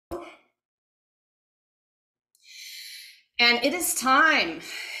And it is time.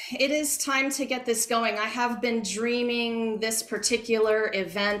 It is time to get this going. I have been dreaming this particular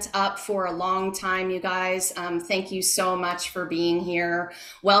event up for a long time, you guys. Thank you so much for being here.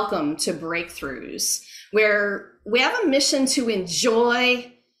 Welcome to Breakthroughs, where we have a mission to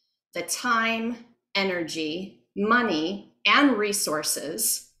enjoy the time, energy, money, and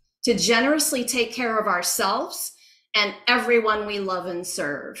resources to generously take care of ourselves and everyone we love and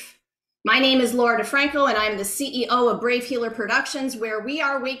serve. My name is Laura DiFranco, and I'm the CEO of Brave Healer Productions, where we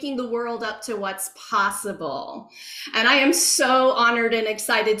are waking the world up to what's possible. And I am so honored and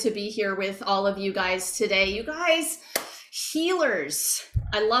excited to be here with all of you guys today. You guys, healers,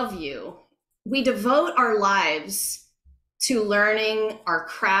 I love you. We devote our lives to learning our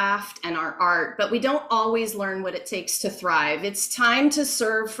craft and our art, but we don't always learn what it takes to thrive. It's time to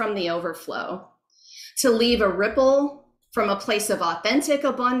serve from the overflow, to leave a ripple from a place of authentic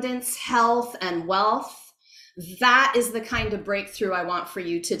abundance, health, and wealth. That is the kind of breakthrough I want for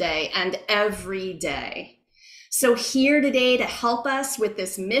you today and every day. So here today to help us with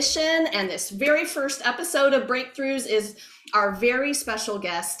this mission and this very first episode of Breakthroughs is our very special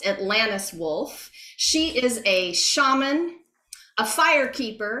guest, Atlantis Wolf. She is a shaman, a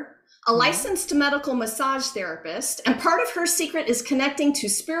firekeeper, a licensed medical massage therapist, and part of her secret is connecting to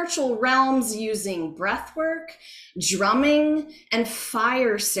spiritual realms using breath work, drumming, and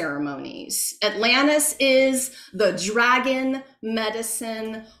fire ceremonies. Atlantis is the dragon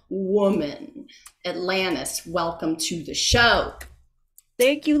medicine woman. Atlantis, welcome to the show.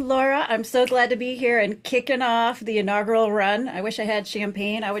 Thank you, Laura. I'm so glad to be here and kicking off the inaugural run. I wish I had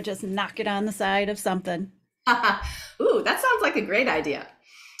champagne. I would just knock it on the side of something. Ooh, that sounds like a great idea.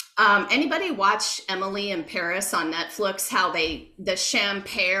 Anybody watch Emily in Paris on Netflix? How the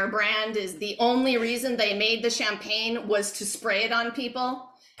champagne brand is the only reason they made the champagne was to spray it on people.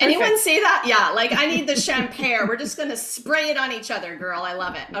 Perfect. Anyone see that? Yeah, like I need the champagne. We're just gonna spray it on each other, girl. I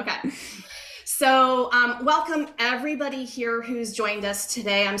love it. Okay. So welcome everybody here who's joined us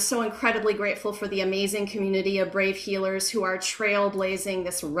today. I'm so incredibly grateful for the amazing community of brave healers who are trailblazing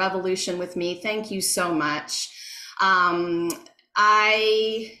this revolution with me. Thank you so much.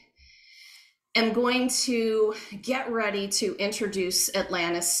 I am going to get ready to introduce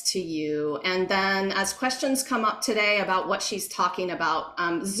Atlantis to you. And then as questions come up today about what she's talking about,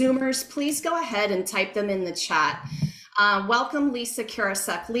 Zoomers, please go ahead and type them in the chat. Welcome, Lisa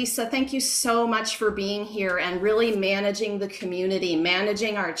Karasek. Lisa, thank you so much for being here and really managing the community,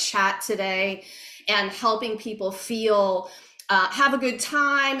 managing our chat today and helping people feel have a good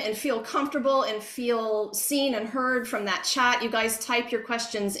time and feel comfortable and feel seen and heard from that chat. You guys type your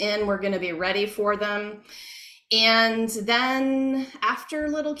questions in. We're going to be ready for them. And then after a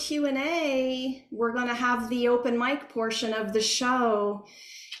little Q&A, we're going to have the open mic portion of the show.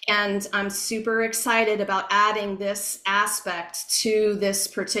 And I'm super excited about adding this aspect to this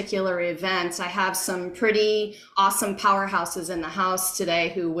particular event. I have some pretty awesome powerhouses in the house today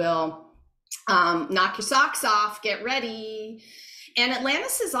who will knock your socks off, get ready. And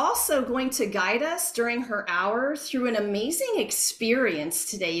Atlantis is also going to guide us during her hour through an amazing experience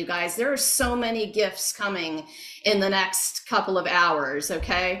today, you guys. There are so many gifts coming in the next couple of hours,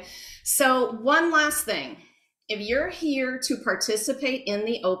 okay? So one last thing. If you're here to participate in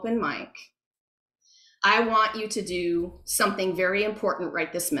the open mic, I want you to do something very important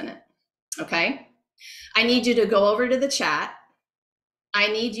right this minute, okay? I need you to go over to the chat. I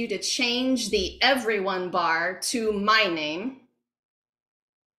need you to change the everyone bar to my name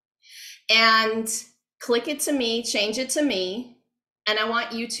and click it to me, change it to me. And I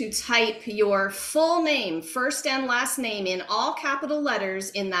want you to type your full name, first and last name in all capital letters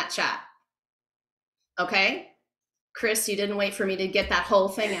in that chat. Okay? Chris, you didn't wait for me to get that whole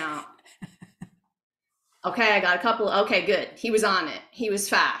thing out. Okay, I got a couple. Okay, good. He was on it. He was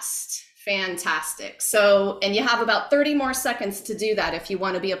fast. Fantastic. So, and you have about 30 more seconds to do that if you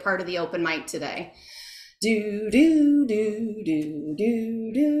want to be a part of the open mic today. Do, do, do, do,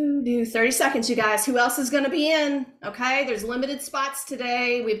 do, do, do. 30 seconds, you guys. Who else is going to be in? Okay, there's limited spots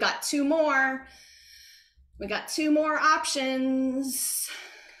today. We've got two more. We got two more options.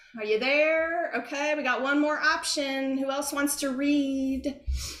 Are you there? Okay, we got one more option. Who else wants to read?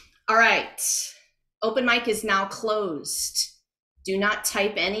 All right. Open mic is now closed. Do not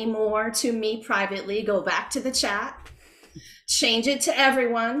type any more to me privately. Go back to the chat. Change it to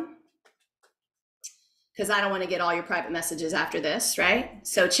everyone, because I don't want to get all your private messages after this, right?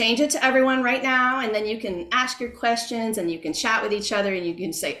 So change it to everyone right now, and then you can ask your questions and you can chat with each other and you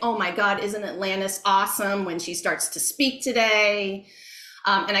can say, oh my God, isn't Atlantis awesome when she starts to speak today?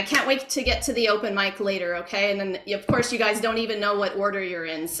 And I can't wait to get to the open mic later, okay? And then of course you guys don't even know what order you're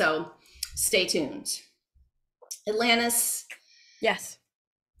in, so stay tuned. Atlantis, Yes.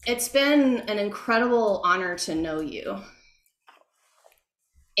 it's been an incredible honor to know you.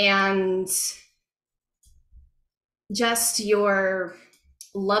 And just your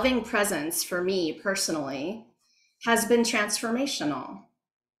loving presence for me personally has been transformational.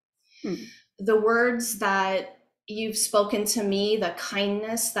 Hmm. The words that you've spoken to me, the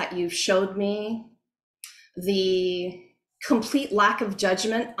kindness that you've showed me, the complete lack of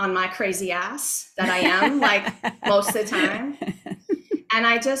judgment on my crazy ass that I am, like most of the time. And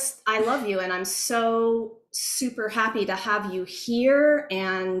I love you. And I'm so super happy to have you here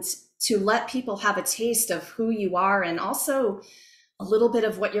and to let people have a taste of who you are, and also a little bit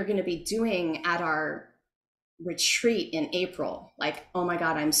of what you're going to be doing at our retreat in April. Like, oh my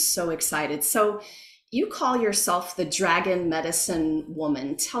God, I'm so excited. So you call yourself the Dragon Medicine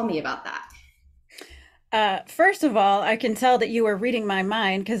Woman. Tell me about that. First of all, I can tell that you were reading my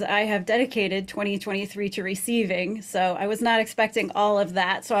mind because I have dedicated 2023 to receiving. So I was not expecting all of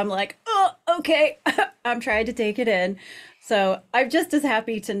that. So I'm like, oh, okay. I'm trying to take it in. So I'm just as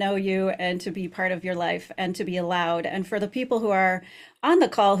happy to know you and to be part of your life and to be allowed. And for the people who are on the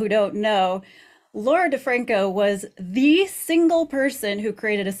call who don't know, Laura DiFranco was the single person who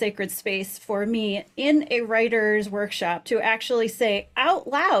created a sacred space for me in a writer's workshop to actually say out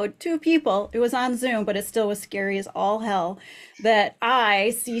loud to people, it was on Zoom, but it still was scary as all hell, that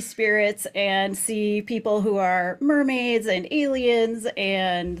I see spirits and see people who are mermaids and aliens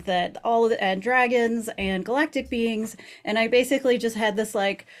and that and dragons and galactic beings. And I basically just had this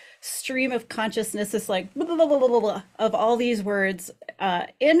like stream of consciousness, this like blah, blah, blah, blah, blah, of all these words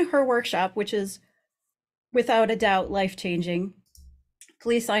in her workshop, which is without a doubt life-changing.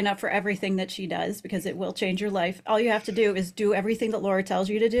 Please sign up for everything that she does because it will change your life. All you have to do is do everything that Laura tells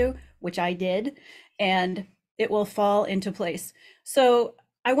you to do, which I did, and it will fall into place. So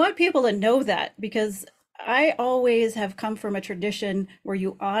I want people to know that because I always have come from a tradition where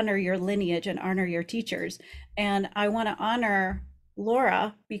you honor your lineage and honor your teachers. And I want to honor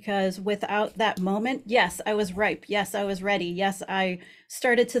Laura because without that moment, yes, I was ripe. Yes, I was ready. Yes, I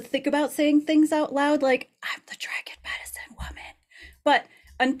started to think about saying things out loud like, I'm the Dragon Medicine Woman. But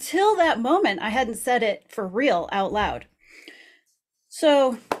until that moment, I hadn't said it for real out loud.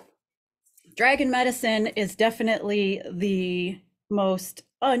 So Dragon medicine is definitely the most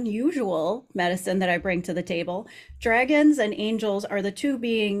unusual medicine that I bring to the table. Dragons and angels are the two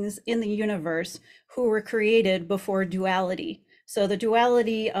beings in the universe who were created before duality. So the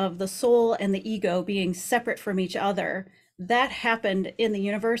duality of the soul and the ego being separate from each other, that happened in the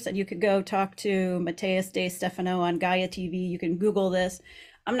universe. And you could go talk to Mateus De Stefano on Gaia TV. You can Google this.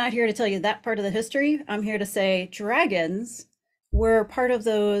 I'm not here to tell you that part of the history. I'm here to say dragons were part of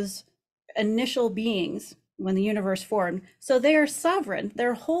those initial beings when the universe formed. So they are sovereign,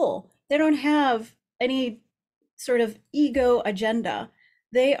 they're whole. They don't have any sort of ego agenda.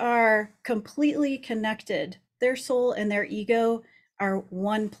 They are completely connected. Their soul and their ego are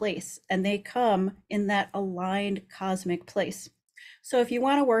one place, and they come in that aligned cosmic place. So if you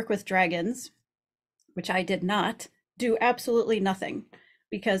want to work with dragons, which I did not, do absolutely nothing,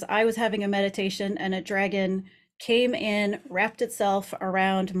 because I was having a meditation and a dragon came in, wrapped itself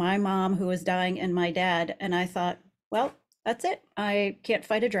around my mom who was dying and my dad. And I thought, well, that's it. I can't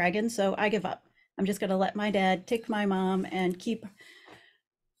fight a dragon, so I give up. I'm just going to let my dad take my mom and keep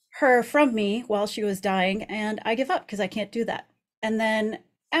her from me while she was dying. And I give up because I can't do that. And then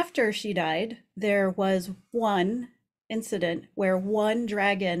after she died, there was one incident where one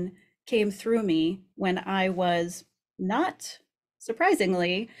dragon came through me when I was not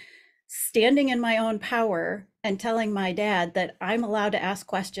surprisingly standing in my own power and telling my dad that I'm allowed to ask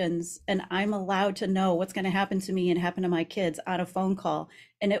questions and I'm allowed to know what's going to happen to me and happen to my kids on a phone call.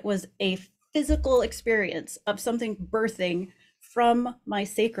 And it was a physical experience of something birthing from my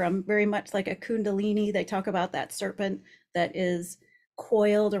sacrum, very much like a kundalini. They talk about that serpent that is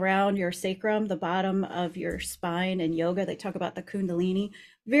coiled around your sacrum, the bottom of your spine in yoga. They talk about the kundalini,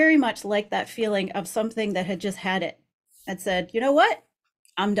 very much like that feeling of something that had just had it and said, you know what?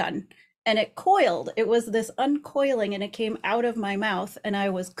 I'm done. And it coiled. It was this uncoiling and it came out of my mouth and I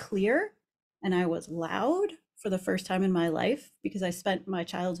was clear and I was loud for the first time in my life because I spent my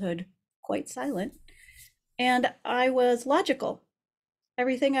childhood quite silent. And I was logical.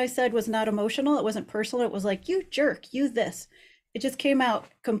 Everything I said was not emotional. It wasn't personal. It was like, you jerk, you this. It just came out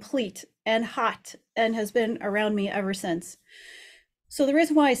complete and hot and has been around me ever since. So the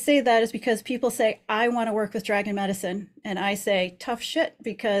reason why I say that is because people say, I want to work with dragon medicine. And I say, tough shit,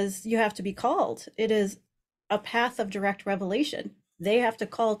 because you have to be called. It is a path of direct revelation. They have to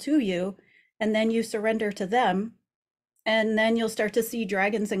call to you, and then you surrender to them. And then you'll start to see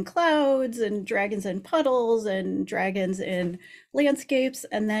dragons in clouds and dragons in puddles and dragons in landscapes.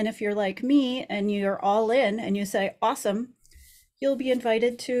 And then if you're like me and you're all in and you say, awesome, you'll be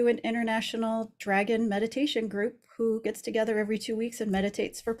invited to an international dragon meditation group who gets together every 2 weeks and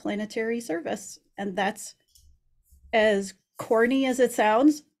meditates for planetary service. And that's, as corny as it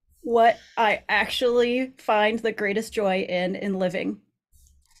sounds, what I actually find the greatest joy in living.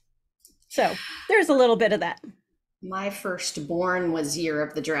 So there's a little bit of that. My firstborn was Year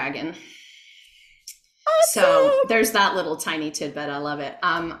of the Dragon. Awesome. So there's that little tiny tidbit. I love it.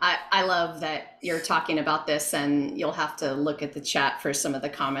 I love that you're talking about this, and you'll have to look at the chat for some of the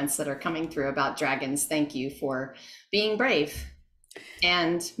comments that are coming through about dragons. Thank you for being brave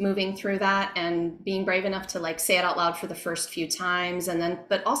and moving through that, and being brave enough to like say it out loud for the first few times, and then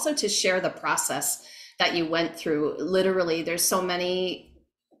but also to share the process that you went through. Literally, there's so many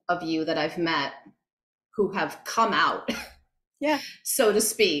of you that I've met who have come out, yeah, so to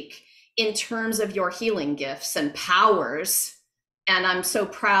speak, in terms of your healing gifts and powers. And I'm so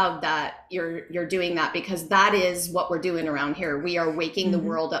proud that you're doing that, because that is what we're doing around here. We are waking the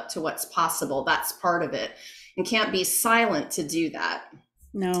world up to what's possible. That's part of it. And can't be silent to do that.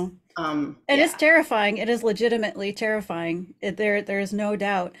 No. It is terrifying. It is legitimately terrifying. There's no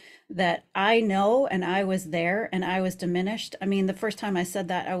doubt that I know, and I was there, and I was diminished. I mean, the first time I said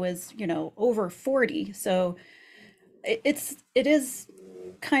that, I was, over 40. So it is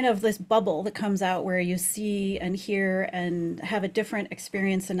kind of this bubble that comes out where you see and hear and have a different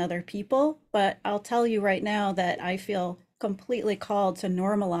experience than other people. But I'll tell you right now that I feel completely called to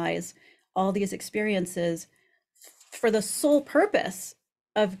normalize all these experiences for the sole purpose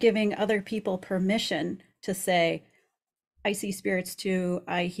of giving other people permission to say, I see spirits too.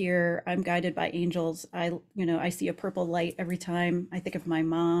 I hear, I'm guided by angels. I see a purple light every time I think of my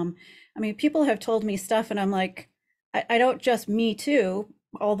mom. I mean, people have told me stuff and I'm like, I don't just me too,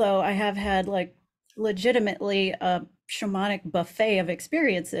 although I have had like legitimately a shamanic buffet of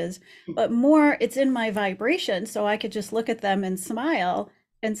experiences, but more it's in my vibration. So I could just look at them and smile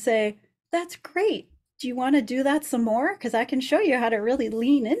and say, that's great. Do you want to do that some more? Because I can show you how to really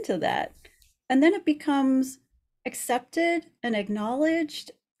lean into that. And then it becomes accepted and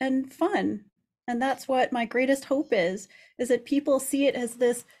acknowledged and fun. And that's what my greatest hope is that people see it as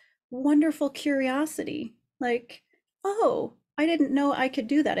this wonderful curiosity. Like, oh, I didn't know I could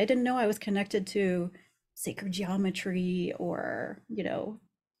do that. I didn't know I was connected to sacred geometry or,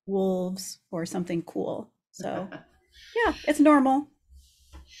 wolves or something cool. So yeah, it's normal.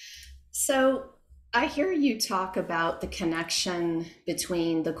 So I hear you talk about the connection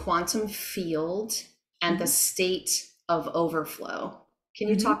between the quantum field and the state of overflow. Can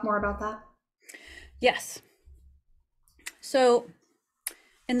you talk more about that? Yes. So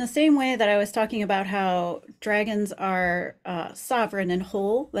in the same way that I was talking about how dragons are sovereign and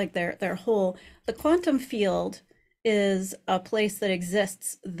whole, like they're whole, the quantum field is a place that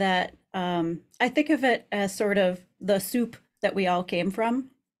exists that I think of it as sort of the soup that we all came from.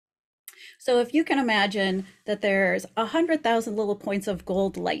 So if you can imagine that there's 100,000 little points of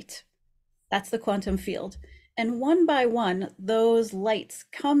gold light, that's the quantum field. And one by one, those lights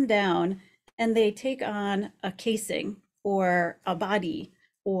come down and they take on a casing or a body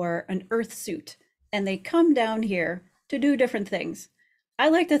or an earth suit, and they come down here to do different things. I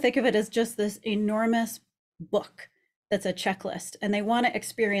like to think of it as just this enormous book that's a checklist, and they want to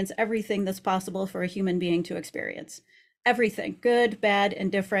experience everything that's possible for a human being to experience. Everything, good, bad,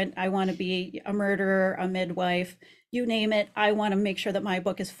 indifferent. I want to be a murderer, a midwife, you name it. I want to make sure that my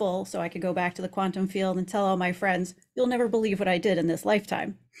book is full so I can go back to the quantum field and tell all my friends, you'll never believe what I did in this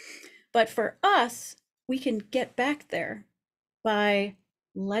lifetime. But for us, we can get back there by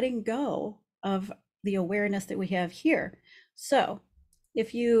letting go of the awareness that we have here. So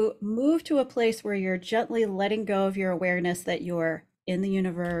if you move to a place where you're gently letting go of your awareness that you're in the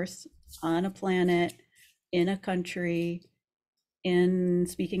universe, on a planet, in a country, in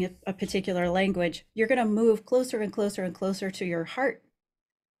speaking a particular language, you're going to move closer and closer and closer to your heart,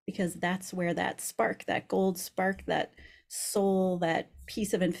 because that's where that spark, that gold spark, that soul, that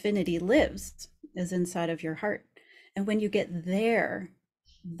piece of infinity lives, is inside of your heart. And when you get there,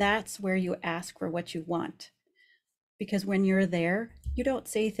 that's where you ask for what you want. Because when you're there, you don't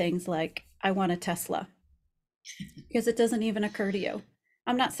say things like, I want a Tesla, because it doesn't even occur to you.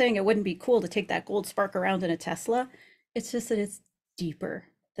 I'm not saying it wouldn't be cool to take that gold spark around in a Tesla. It's just that it's deeper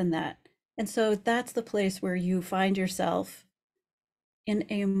than that. And so that's the place where you find yourself in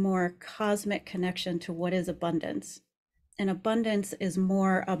a more cosmic connection to what is abundance. And abundance is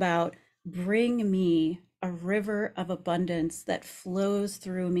more about, bring me a river of abundance that flows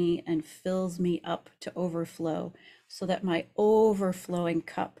through me and fills me up to overflow, so that my overflowing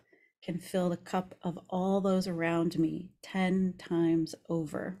cup can fill the cup of all those around me 10 times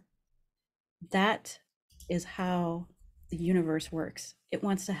over. That is how the universe works. It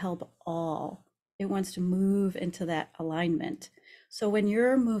wants to help all. It wants to move into that alignment. So when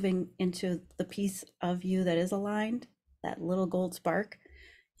you're moving into the piece of you that is aligned, that little gold spark,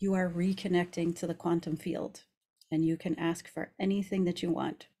 you are reconnecting to the quantum field, and you can ask for anything that you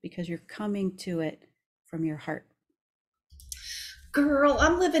want because you're coming to it from your heart. Girl,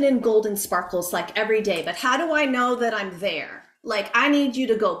 I'm living in golden sparkles like every day, but how do I know that I'm there? Like, I need you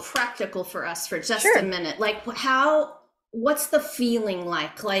to go practical for us for just a Sure. minute. Like, what's the feeling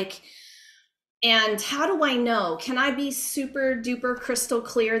like? Like, and how do I know? Can I be super duper crystal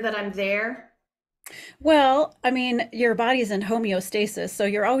clear that I'm there? Well, I mean, your body's in homeostasis, so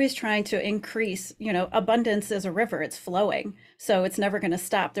you're always trying to increase, abundance is a river, it's flowing. So it's never going to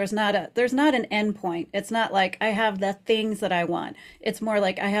stop. There's not an end point. It's not like I have the things that I want. It's more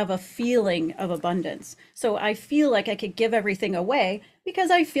like I have a feeling of abundance. So I feel like I could give everything away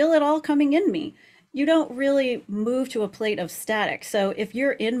because I feel it all coming in me. You don't really move to a plate of static. So if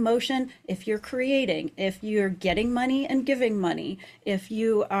you're in motion, if you're creating, if you're getting money and giving money, if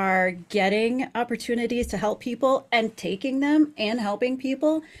you are getting opportunities to help people and taking them and helping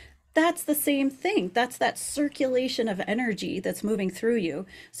people, that's the same thing. That's that circulation of energy that's moving through you.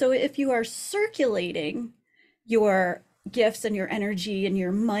 So if you are circulating your gifts and your energy and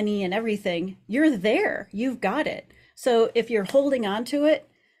your money and everything, you're there. You've got it. So if you're holding on to it,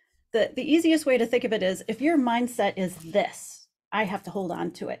 the easiest way to think of it is if your mindset is this, I have to hold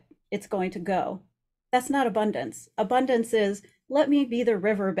on to it, it's going to go. That's not abundance. Abundance is let me be the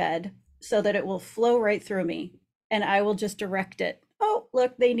riverbed so that it will flow right through me and I will just direct it. Oh,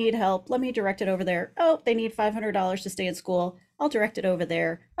 look, they need help. Let me direct it over there. Oh, they need $500 to stay in school. I'll direct it over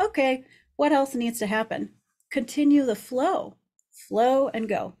there. Okay, what else needs to happen? Continue the flow, flow and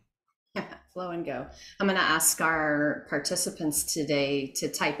go. Flow and go. I'm going to ask our participants today to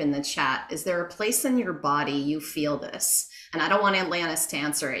type in the chat. Is there a place in your body you feel this? And I don't want Atlantis to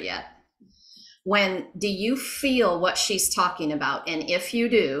answer it yet. When do you feel what she's talking about? And if you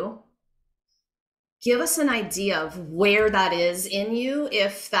do, give us an idea of where that is in you,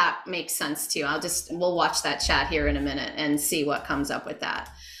 if that makes sense to you. We'll watch that chat here in a minute and see what comes up with that.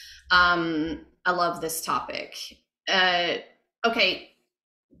 I love this topic. Okay.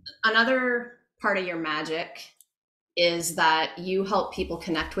 Another part of your magic is that you help people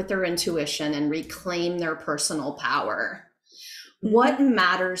connect with their intuition and reclaim their personal power. What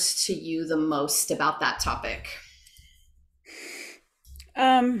matters to you the most about that topic?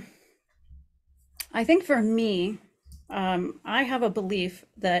 I think for me, I have a belief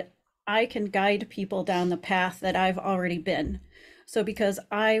that I can guide people down the path that I've already been. So because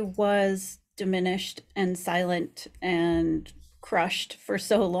I was diminished and silent and crushed for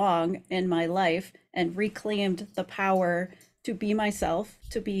so long in my life and reclaimed the power to be myself,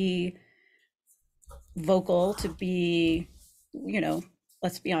 to be vocal, to be,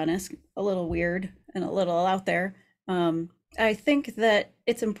 let's be honest, a little weird and a little out there. I think that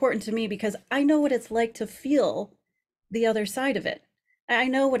it's important to me because I know what it's like to feel the other side of it. I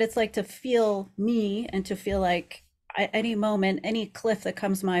know what it's like to feel me and to feel like at any moment, any cliff that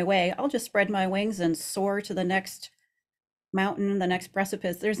comes my way, I'll just spread my wings and soar to the next mountain, the next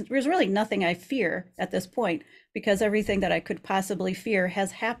precipice. There's really nothing I fear at this point because everything that I could possibly fear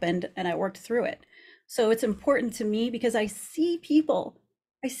has happened and I worked through it. So it's important to me because I see people,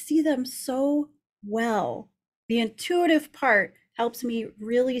 I see them so well. The intuitive part helps me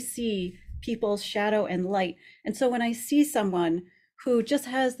really see people's shadow and light. And so when I see someone who just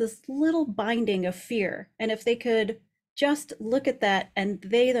has this little binding of fear, and if they could just look at that and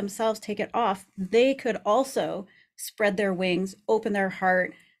they themselves take it off, they could also spread their wings, open their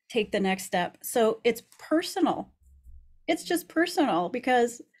heart, take the next step. So it's personal. It's just personal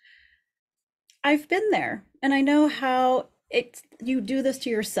because I've been there and I know how you do this to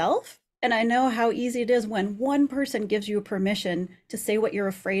yourself. And I know how easy it is when one person gives you permission to say what you're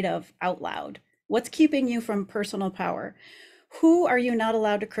afraid of out loud. What's keeping you from personal power? Who are you not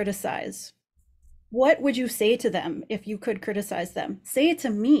allowed to criticize? What would you say to them if you could criticize them? Say it to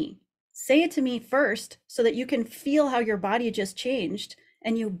me. Say it to me first so that you can feel how your body just changed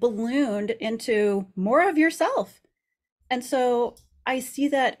and you ballooned into more of yourself. And so I see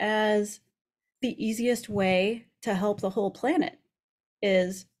that as the easiest way to help the whole planet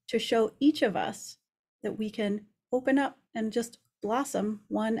is to show each of us that we can open up and just blossom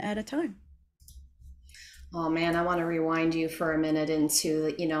one at a time. Oh man, I want to rewind you for a minute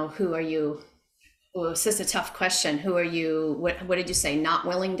into, who are you? Oh, it's just a tough question. Who are you? What did you say? Not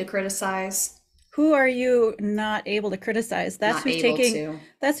willing to criticize? Who are you not able to criticize? Not able to.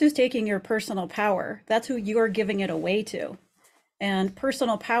 That's who's taking your personal power. That's who you're giving it away to. And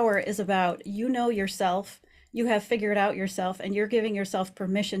personal power is about, you know yourself, you have figured out yourself, and you're giving yourself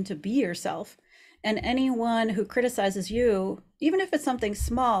permission to be yourself. And anyone who criticizes you, even if it's something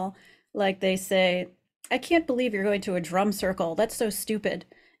small, like they say, I can't believe you're going to a drum circle. That's so stupid.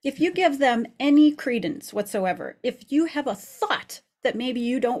 If you give them any credence whatsoever, if you have a thought that maybe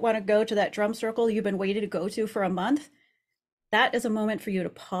you don't want to go to that drum circle you've been waiting to go to for a month, that is a moment for you to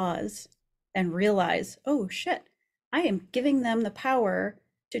pause and realize, oh shit, I am giving them the power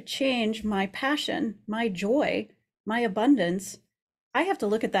to change my passion, my joy, my abundance. I have to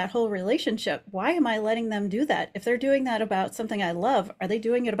look at that whole relationship. Why am I letting them do that? If they're doing that about something I love, are they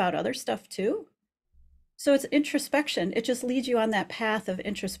doing it about other stuff too? So it's introspection. It just leads you on that path of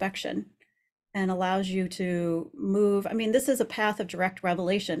introspection and allows you to move. I mean, this is a path of direct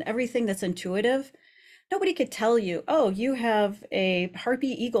revelation. Everything that's intuitive, nobody could tell you, oh, you have a harpy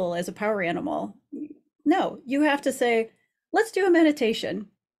eagle as a power animal. No, you have to say, let's do a meditation.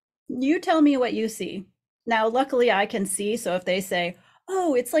 You tell me what you see. Now, luckily I can see. So if they say,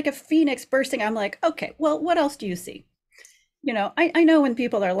 oh, it's like a phoenix bursting, I'm like, okay, well, what else do you see? You know, I know when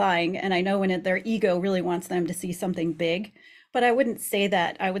people are lying, and I know when their ego really wants them to see something big, but I wouldn't say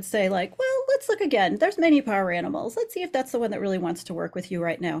that. I would say like, well, let's look again. There's many power animals. Let's see if that's the one that really wants to work with you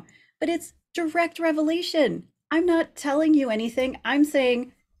right now. But it's direct revelation. I'm not telling you anything. I'm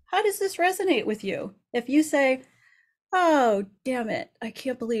saying, how does this resonate with you? If you say, oh, damn it, I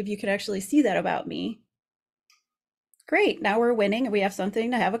can't believe you could actually see that about me. Great, now we're winning and we have something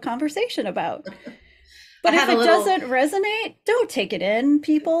to have a conversation about. But if it doesn't resonate, don't take it in,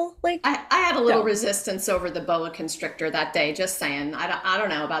 people. Like I had a little resistance over the boa constrictor that day. Just saying, I don't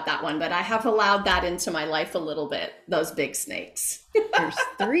know about that one, but I have allowed that into my life a little bit. Those big snakes. There's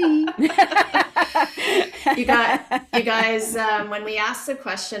 3. You guys. When we asked the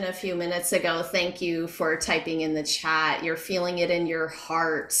question a few minutes ago, thank you for typing in the chat. You're feeling it in your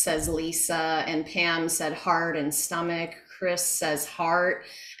heart, says Lisa, and Pam said heart and stomach. Chris says heart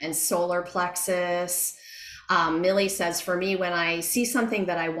and solar plexus. Millie says, for me, when I see something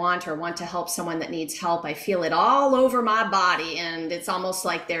that I want or want to help someone that needs help, I feel it all over my body. And it's almost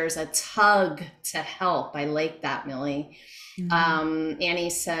like there's a tug to help. I like that, Millie. Mm-hmm. Annie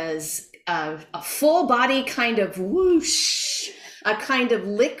says, a full body kind of whoosh, a kind of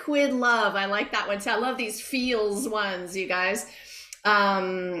liquid love. I like that one too. I love these feels ones, you guys.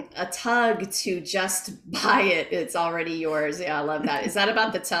 A tug to just buy it. It's already yours. Yeah, I love that. Is that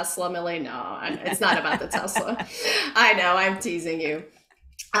about the Tesla, Millie? No, it's not about the Tesla. I know, I'm teasing you.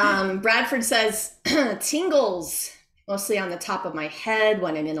 Bradford says, tingles, mostly on the top of my head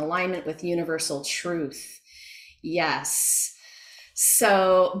when I'm in alignment with universal truth. Yes.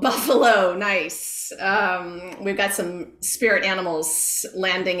 So buffalo, nice. We've got some spirit animals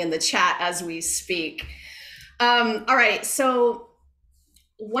landing in the chat as we speak. All right, so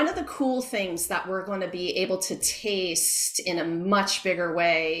one of the cool things that we're going to be able to taste in a much bigger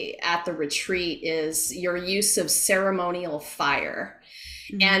way at the retreat is your use of ceremonial fire.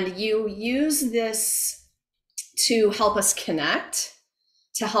 Mm-hmm. And you use this to help us connect,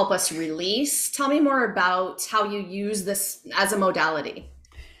 to help us release. Tell me more about how you use this as a modality.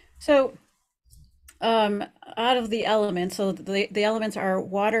 So out of the elements, so the elements are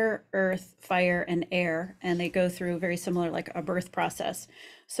water, earth, fire, and air, and they go through very similar, like a birth process.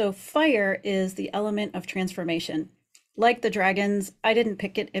 So fire is the element of transformation. Like the dragons, I didn't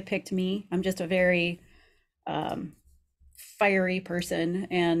pick it, it picked me. I'm just a very fiery person,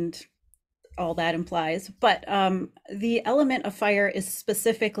 and all that implies. But the element of fire is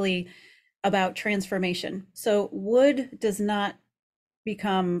specifically about transformation. So wood does not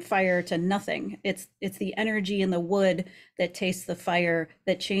become fire to nothing. It's the energy in the wood that tastes the fire,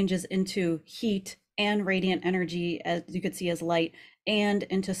 that changes into heat and radiant energy, as you could see as light, and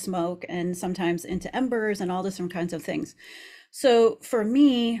into smoke, and sometimes into embers and all different kinds of things. So for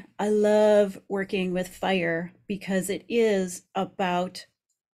me, I love working with fire because it is about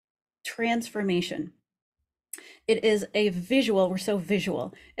transformation. It is a visual, we're so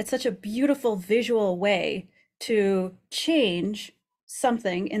visual. It's such a beautiful visual way to change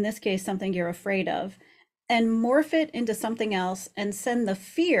something, in this case, something you're afraid of, and morph it into something else and send the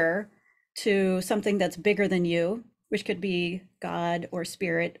fear to something that's bigger than you, which could be God or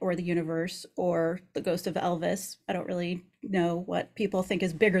spirit or the universe or the ghost of Elvis. I don't really know what people think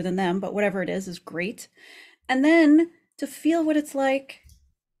is bigger than them, but whatever it is great. And then to feel what it's like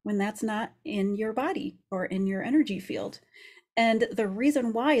when that's not in your body or in your energy field. And the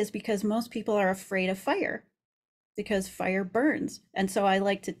reason why is because most people are afraid of fire, because fire burns. And so I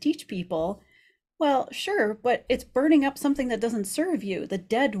like to teach people, Well, sure, but it's burning up something that doesn't serve you, the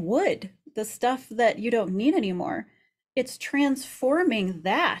dead wood, the stuff that you don't need anymore. It's transforming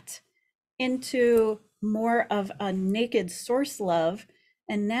that into more of a naked source love.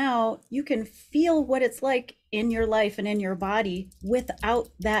 And now you can feel what it's like in your life and in your body without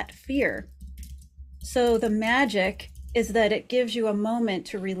that fear. So the magic is that it gives you a moment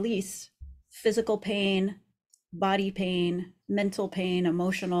to release physical pain, body pain, mental pain,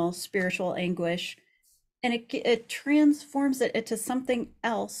 emotional, spiritual anguish, and it transforms it into something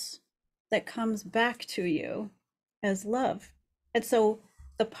else that comes back to you as love. And so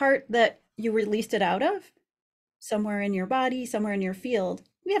the part that you released it out of, somewhere in your body, somewhere in your field,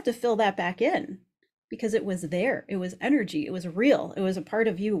 we have to fill that back in because it was there. It was energy. It was real. It was a part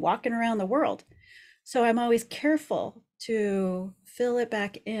of you walking around the world. So I'm always careful to fill it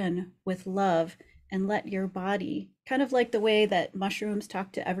back in with love and let your body, kind of like the way that mushrooms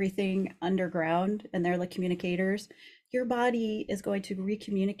talk to everything underground and they're like communicators, your body is going to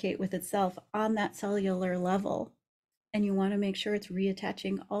recommunicate with itself on that cellular level. And you want to make sure it's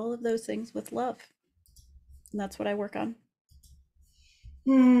reattaching all of those things with love. And that's what I work on.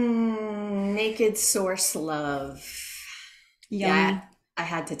 Naked source love. Yummy. Yeah, I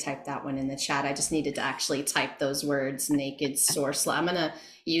had to type that one in the chat. I just needed to actually type those words, naked source love. I'm going to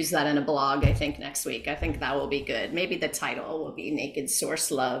use that in a blog, I think, next week. I think that will be good. Maybe the title will be Naked Source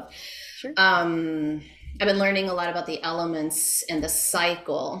Love. Sure. I've been learning a lot about the elements and the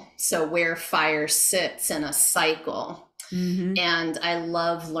cycle. So where fire sits in a cycle. Mm-hmm. And I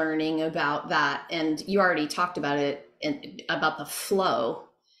love learning about that. And you already talked about it, about the flow.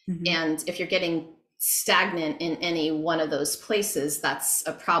 Mm-hmm. And if you're getting stagnant in any one of those places, that's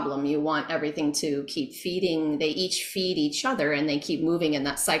a problem. You want everything to keep feeding. They each feed each other and they keep moving in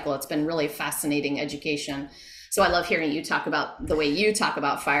that cycle. It's been really fascinating education. So I love hearing you talk about the way you talk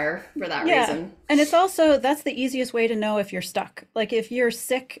about fire for that reason. And it's also, that's the easiest way to know if you're stuck. Like if you're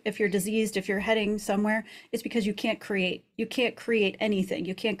sick, if you're diseased, if you're heading somewhere, it's because you can't create. You can't create anything.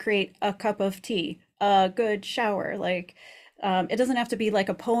 You can't create a cup of tea, a good shower. Like it doesn't have to be like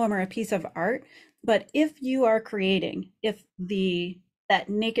a poem or a piece of art. But if you are creating, if that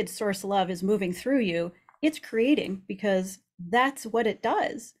naked source love is moving through you, it's creating because that's what it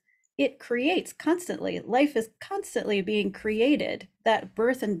does. It creates constantly. Life is constantly being created. That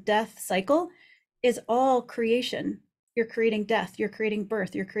birth and death cycle is all creation. You're creating death, you're creating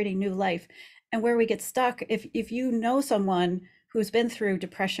birth, you're creating new life. And where we get stuck, if you know someone who's been through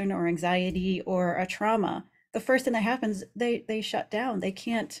depression or anxiety or a trauma, the first thing that happens, they shut down. They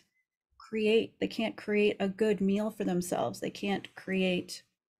can't create a good meal for themselves. They can't create,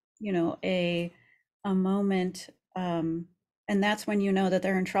 a moment. And that's when you know that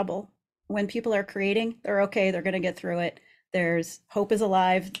they're in trouble. When people are creating, they're okay. They're going to get through it. There's hope is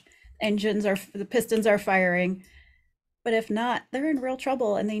alive. The pistons are firing. But if not, they're in real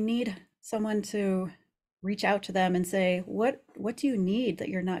trouble and they need someone to reach out to them and say, what do you need that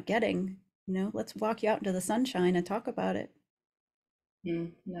you're not getting? Let's walk you out into the sunshine and talk about it.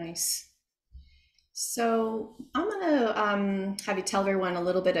 Nice. So I'm going to have you tell everyone a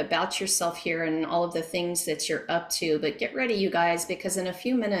little bit about yourself here and all of the things that you're up to, but get ready, you guys, because in a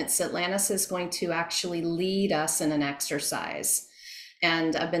few minutes, Atlantis is going to actually lead us in an exercise.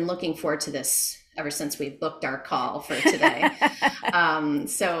 And I've been looking forward to this ever since we booked our call for today.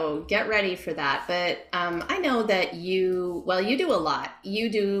 So get ready for that. But I know that you do a lot.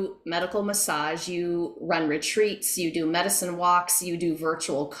 You do medical massage, you run retreats, you do medicine walks, you do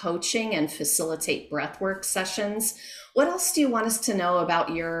virtual coaching and facilitate breathwork sessions. What else do you want us to know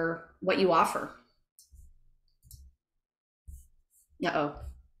about what you offer? Uh-oh.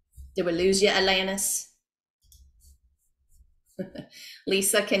 Did we lose you, Atlantis?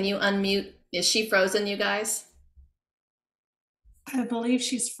 Lisa, can you unmute? Is she frozen, you guys? I believe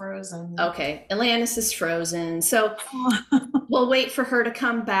she's frozen. Okay, Atlantis is frozen. So we'll wait for her to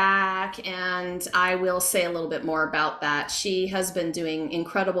come back and I will say a little bit more about that. She has been doing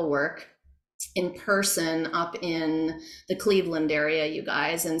incredible work in person up in the Cleveland area, you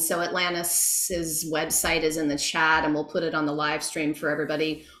guys. And so Atlantis's website is in the chat and we'll put it on the live stream for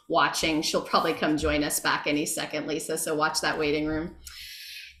everybody watching. She'll probably come join us back any second, Lisa. So watch that waiting room.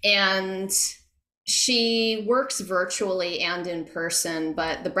 And she works virtually and in person,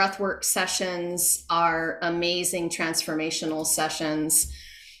 but the breathwork sessions are amazing transformational sessions.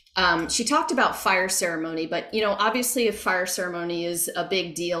 She talked about fire ceremony, but obviously a fire ceremony is a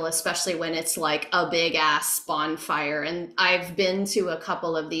big deal, especially when it's like a big ass bonfire. And I've been to a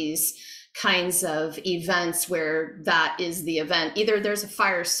couple of these kinds of events where that is the event. Either there's a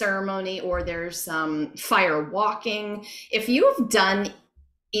fire ceremony or there's fire walking. If you've done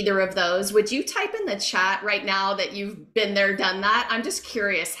either of those, would you type in the chat right now that you've been there, done that? I'm just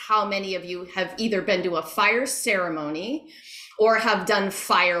curious how many of you have either been to a fire ceremony or have done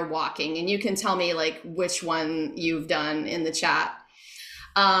fire walking, and you can tell me like which one you've done in the chat.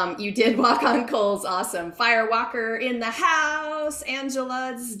 You did walk on coals. Awesome. Fire walker in the house.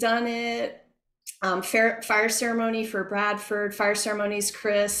 Angela's done it. Fire ceremony for Bradford. Fire ceremonies,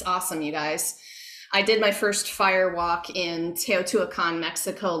 Chris. Awesome, you guys. I did my first fire walk in Teotihuacan,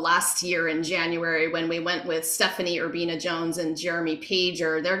 Mexico last year in January when we went with Stephanie Urbina Jones and Jeremy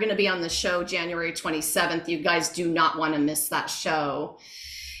Pager. They're going to be on the show January 27th. You guys do not want to miss that show.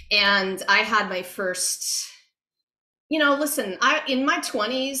 And I had my first, listen, in my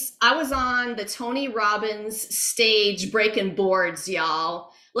 20s, I was on the Tony Robbins stage breaking boards,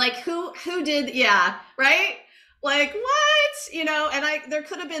 y'all. Like who did, yeah, right? Like what, and there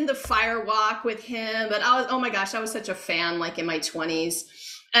could have been the fire walk with him, but oh my gosh, I was such a fan, like in my 20s.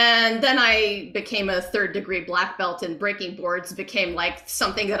 And then I became a 3rd degree black belt, and breaking boards became like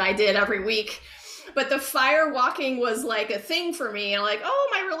something that I did every week. But the fire walking was like a thing for me. I'm like, oh,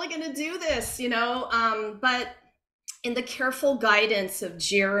 am I really going to do this? But in the careful guidance of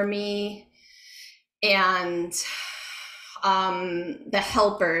Jeremy and the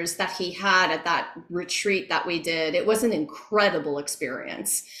helpers that he had at that retreat that we did, it was an incredible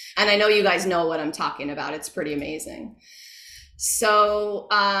experience. And I know you guys know what I'm talking about. It's pretty amazing. So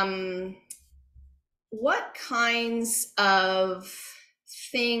what kinds of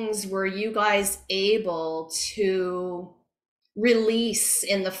things were you guys able to release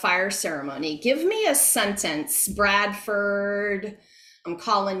in the fire ceremony? Give me a sentence. Bradford, I'm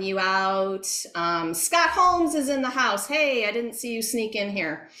calling you out. Scott Holmes is in the house. Hey, I didn't see you sneak in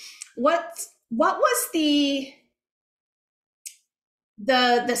here. What was the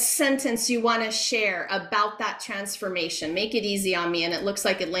sentence you want to share about that transformation? Make it easy on me. And it looks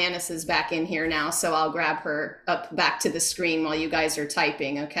like Atlantis is back in here now, so I'll grab her up back to the screen while you guys are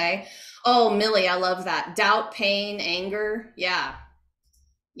typing, okay? Oh, Millie, I love that. Doubt, pain, anger. Yeah.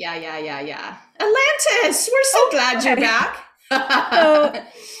 Atlantis, we're so glad you're back.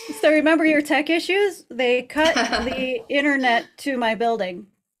 So remember your tech issues? They cut the internet to my building.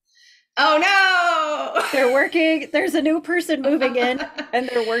 Oh no! They're working. There's a new person moving in, and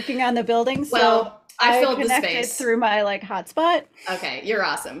they're working on the building. Well, so I filled the connected space through my hotspot. Okay, you're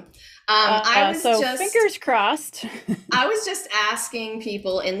awesome. Fingers crossed. I was just asking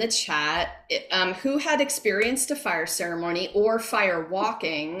people in the chat who had experienced a fire ceremony or fire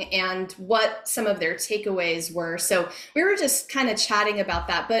walking and what some of their takeaways were. So we were just kind of chatting about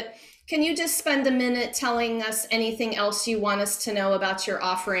that, but can you just spend a minute telling us anything else you want us to know about your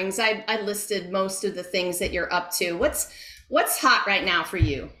offerings? I listed most of the things that you're up to. What's hot right now for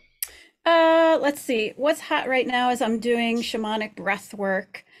you? Let's see. What's hot right now is I'm doing shamanic breath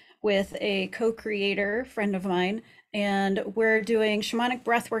work with a co-creator friend of mine, and we're doing shamanic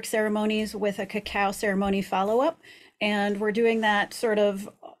breathwork ceremonies with a cacao ceremony follow-up, and we're doing that sort of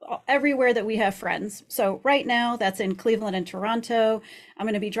everywhere that we have friends. So right now that's in Cleveland and Toronto. I'm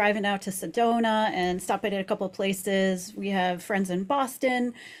going to be driving out to Sedona and stopping at a couple of places. We have friends in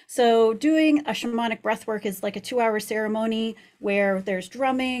Boston. So doing a shamanic breathwork is like a 2-hour ceremony where there's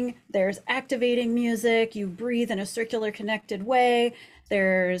drumming, there's activating music, you breathe in a circular connected way.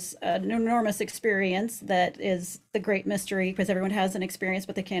 There's an enormous experience that is the great mystery, because everyone has an experience,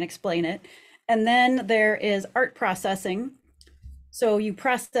 but they can't explain it. And then there is art processing. So you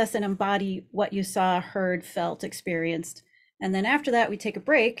process and embody what you saw, heard, felt, experienced. And then after that, we take a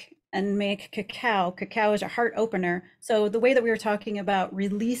break and make cacao. Cacao is a heart opener. So the way that we were talking about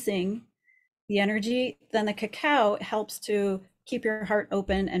releasing the energy, then the cacao helps to keep your heart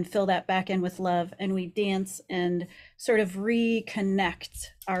open and fill that back in with love. And we dance and sort of reconnect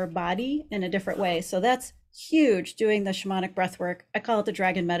our body in a different way. So that's huge, doing the shamanic breath work. I call it the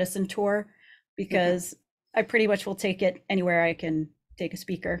Dragon Medicine Tour, because I pretty much will take it anywhere I can take a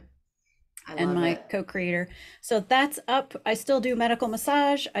speaker and my co-creator. So that's up. I still do medical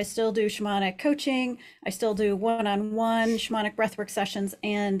massage. I still do shamanic coaching. I still do one-on-one shamanic breathwork sessions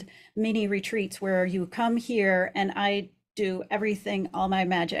and mini retreats where you come here and I do everything, all my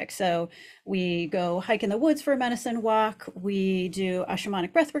magic. So we go hike in the woods for a medicine walk. We do a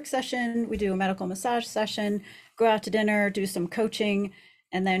shamanic breathwork session. We do a medical massage session, go out to dinner, do some coaching,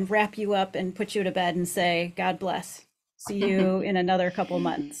 and then wrap you up and put you to bed and say, God bless. See you in another couple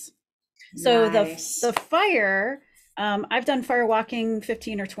months. So nice. the fire, I've done fire walking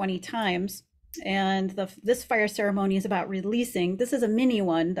 15 or 20 times. And this fire ceremony is about releasing. This is a mini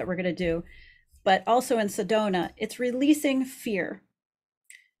one that we're going to do, but also in Sedona, it's releasing fear.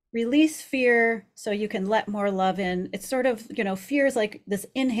 release fear so you can let more love in. It's sort of, fear is like this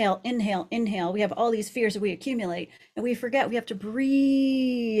inhale, inhale, inhale. We have all these fears that we accumulate and we forget we have to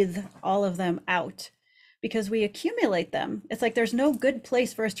breathe all of them out because we accumulate them. It's like there's no good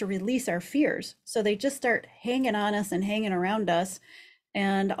place for us to release our fears. So they just start hanging on us and hanging around us.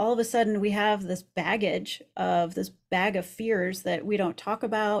 And all of a sudden we have this baggage of this bag of fears that we don't talk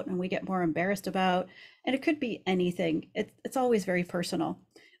about and we get more embarrassed about. And it could be anything. It's always very personal.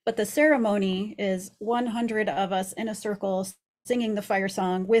 But the ceremony is 100 of us in a circle singing the fire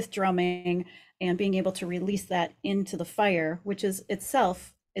song with drumming and being able to release that into the fire, which is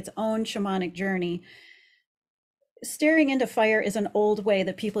itself its own shamanic journey. Staring into fire is an old way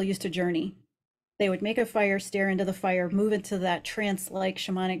that people used to journey. They would make a fire, stare into the fire, move into that trance-like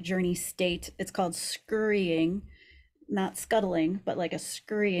shamanic journey state. It's called scurrying, not scuttling, but like a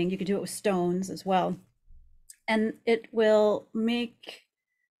scurrying. You could do it with stones as well. And it will make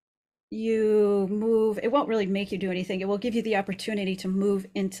you move. It won't really make you do anything. It will give you the opportunity to move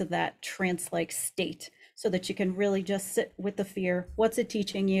into that trance-like state so that you can really just sit with the fear. What's it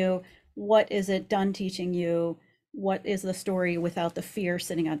teaching you? What is it done teaching you? What is the story without the fear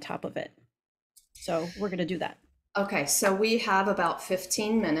sitting on top of it? So we're going to do that. Okay, so we have about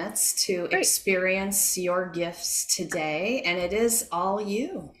 15 minutes to Great. experience your gifts today, and it is all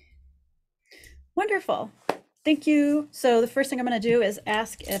you. Wonderful. Thank you. So the first thing I'm going to do is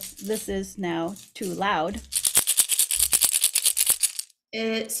ask if this is now too loud.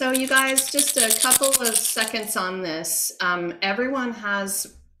 So you guys, just a couple of seconds on this. Everyone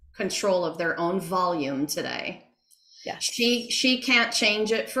has control of their own volume today. Yes. She can't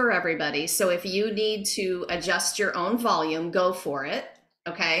change it for everybody. So if you need to adjust your own volume, go for it.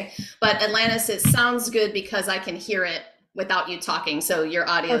 Okay. But Atlantis, it sounds good because I can hear it without you talking. So your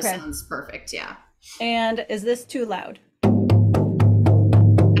audio sounds perfect. Yeah. And is this too loud?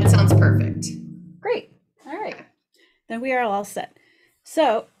 That sounds perfect. Great. All right. Then we are all set.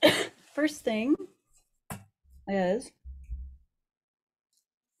 So first thing is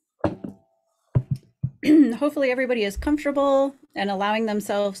hopefully everybody is comfortable and allowing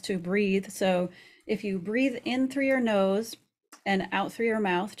themselves to breathe. So if you breathe in through your nose and out through your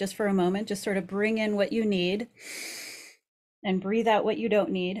mouth just for a moment, just sort of bring in what you need and breathe out what you don't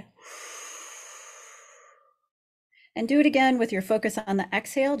need. And do it again with your focus on the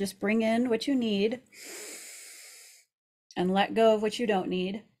exhale. Just bring in what you need and let go of what you don't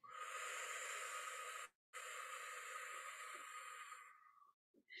need.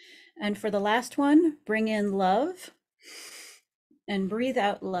 And for the last one, bring in love and breathe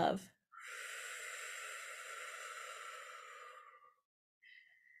out love.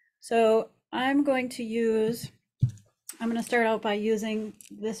 So I'm going to start out by using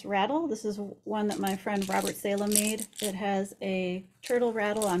this rattle. This is one that my friend Robert Salem made. It has a turtle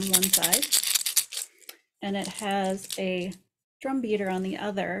rattle on one side and it has a drum beater on the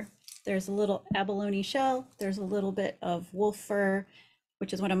other. There's a little abalone shell. There's a little bit of wolf fur,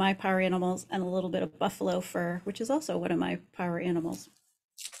 which is one of my power animals, and a little bit of buffalo fur, which is also one of my power animals.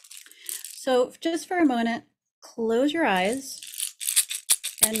 So just for a moment, close your eyes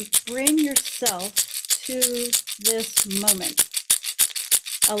and bring yourself to this moment.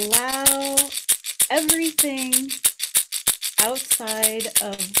 Allow everything outside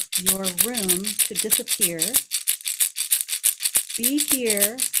of your room to disappear. Be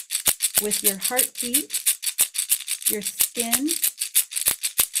here with your heartbeat, your skin,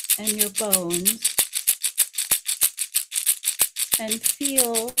 and your bones, and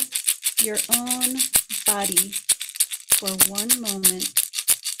feel your own body for one moment.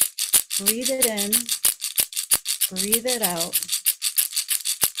 Breathe it in, breathe it out.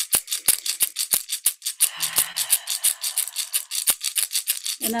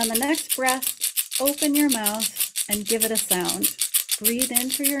 And on the next breath, open your mouth and give it a sound. Breathe in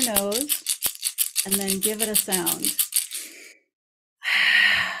through your nose and then give it a sound.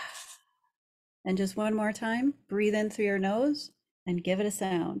 And just one more time, breathe in through your nose and give it a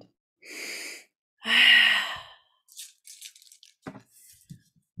sound.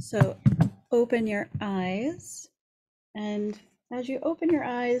 So open your eyes, and as you open your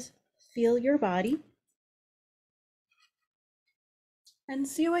eyes, feel your body and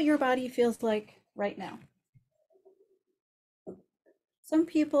see what your body feels like right now. Some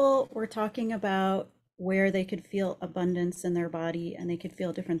people were talking about where they could feel abundance in their body and they could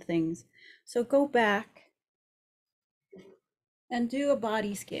feel different things. So go back and do a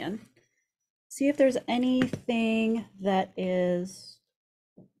body scan. See if there's anything that is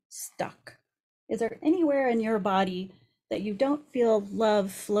stuck. Is there anywhere in your body that you don't feel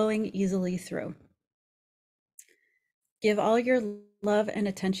love flowing easily through? Give all your love and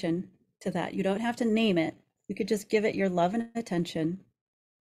attention to that. You don't have to name it. You could just give it your love and attention.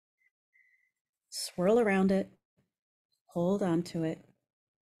 Swirl around it, hold on to it,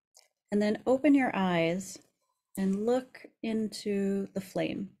 and then open your eyes and look into the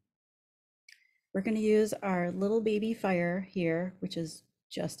flame. We're going to use our little baby fire here, which is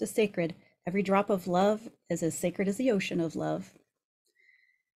just as sacred. Every drop of love is as sacred as the ocean of love.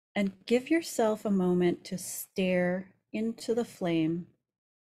 And give yourself a moment to stare into the flame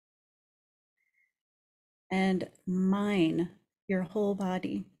and mine your whole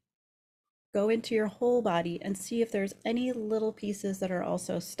body. Go into your whole body and see if there's any little pieces that are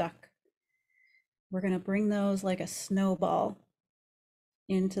also stuck. We're going to bring those like a snowball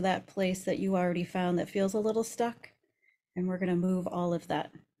into that place that you already found that feels a little stuck, and we're going to move all of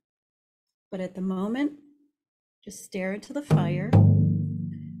that. But at the moment, just stare into the fire,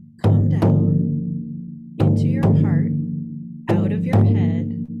 come down into your heart, out of your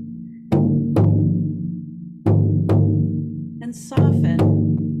head, and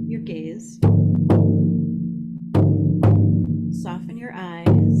soften your gaze. Soften your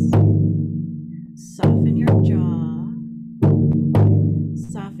eyes, soften your jaw,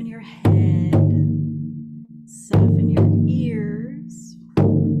 soften your head, soften your ears,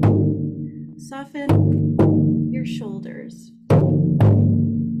 soften your shoulders.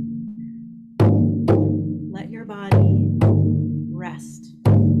 Let your body rest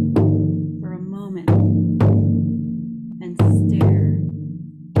for a moment and stare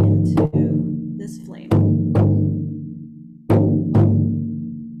into this flame.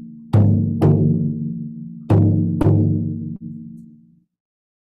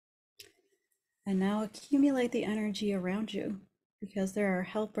 And now accumulate the energy around you, because there are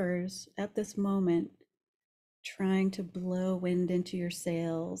helpers at this moment trying to blow wind into your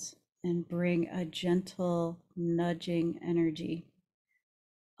sails and bring a gentle nudging energy.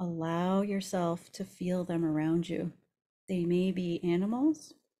 Allow yourself to feel them around you. They may be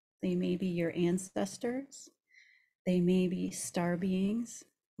animals, they may be your ancestors, they may be star beings,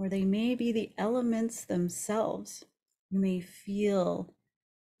 or they may be the elements themselves. You may feel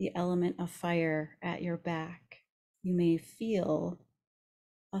the element of fire at your back. You may feel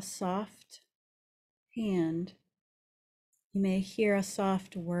a soft hand. You may hear a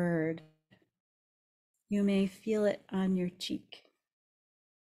soft word. You may feel it on your cheek.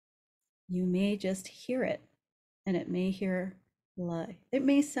 You may just hear it, and it may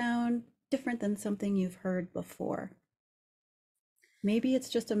sound different than something you've heard before. Maybe it's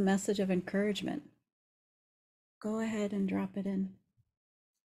just a message of encouragement. Go ahead and drop it in.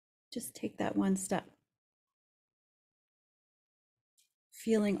 Just take that one step.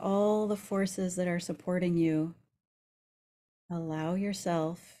 Feeling all the forces that are supporting you, allow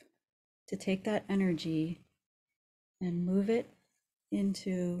yourself to take that energy and move it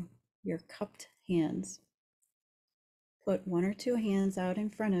into your cupped hands. Put one or two hands out in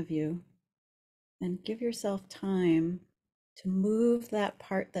front of you and give yourself time to move that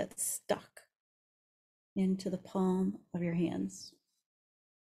part that's stuck into the palm of your hands.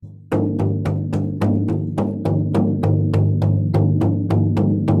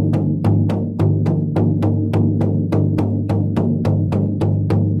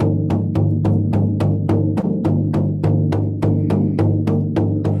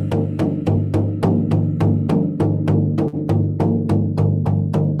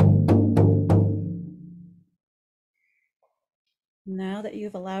 Now that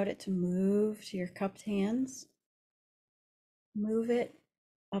you've allowed it to move to your cupped hands, move it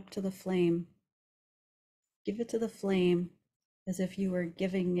up to the flame. Give it to the flame as if you were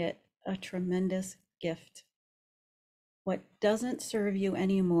giving it a tremendous gift. What doesn't serve you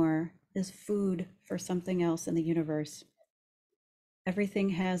anymore is food for something else in the universe. Everything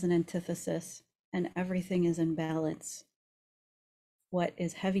has an antithesis, and everything is in balance. What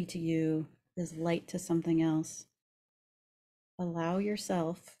is heavy to you is light to something else. Allow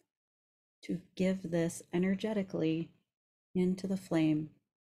yourself to give this energetically into the flame.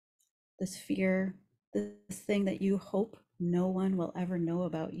 This fear, this thing that you hope no one will ever know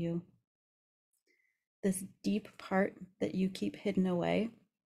about you. This deep part that you keep hidden away.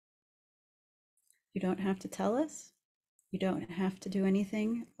 You don't have to tell us. You don't have to do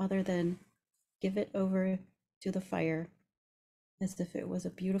anything other than give it over to the fire as if it was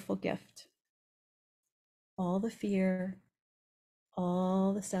a beautiful gift. All the fear,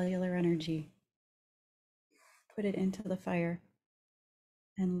 all the cellular energy, put it into the fire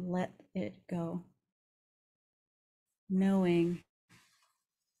and let it go, knowing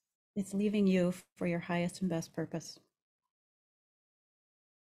it's leaving you for your highest and best purpose.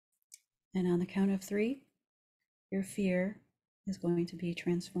 And on the count of 3, your fear is going to be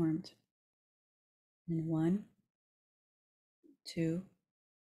transformed. In 1, 2,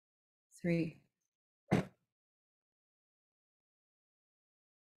 3.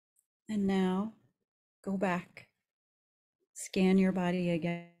 And now go back, scan your body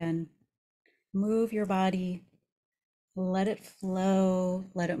again, move your body, let it flow,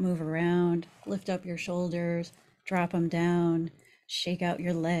 let it move around, lift up your shoulders, drop them down, shake out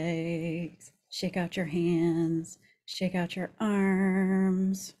your legs, shake out your hands, shake out your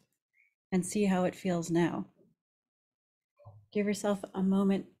arms, and see how it feels now. Give yourself a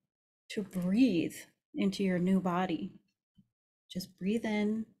moment to breathe into your new body. Just breathe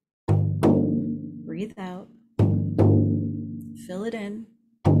in, breathe out, fill it in,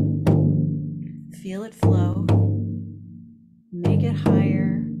 feel it flow, make it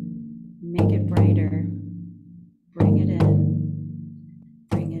higher, make it brighter, bring it in,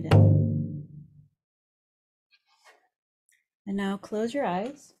 bring it in. And now close your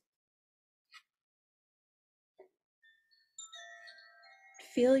eyes.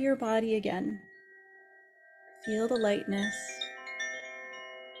 Feel your body again. Feel the lightness.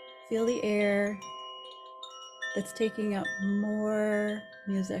 Feel the air that's taking up more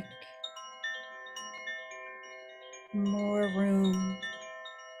music, more room.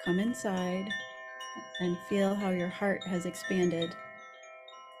 Come inside and feel how your heart has expanded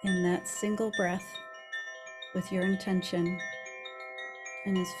in that single breath with your intention,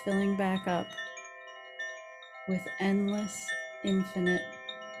 and is filling back up with endless, infinite,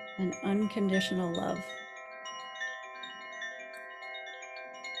 and unconditional love.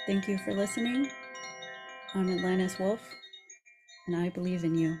 Thank you for listening. I'm Atlantis Wolf, and I believe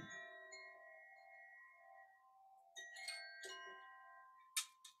in you.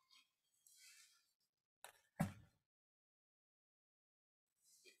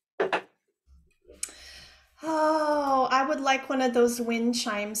 Oh, I would like one of those wind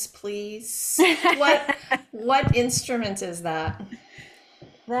chimes, please. What instrument is that?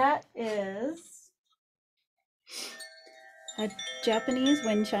 That is a Japanese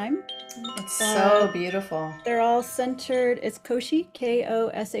wind chime. It's so beautiful. They're all centered. It's koshi,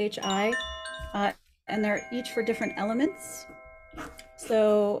 Koshi, and they're each for different elements.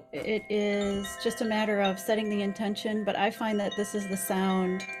 So it is just a matter of setting the intention, but I find that this is the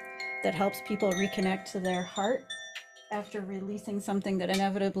sound that helps people reconnect to their heart after releasing something that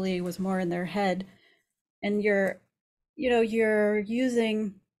inevitably was more in their head. And you're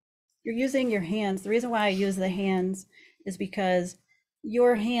using your hands. The reason why I use the hands is because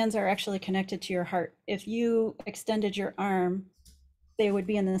your hands are actually connected to your heart. If you extended your arm, they would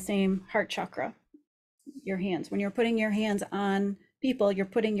be in the same heart chakra, your hands. When you're putting your hands on people, you're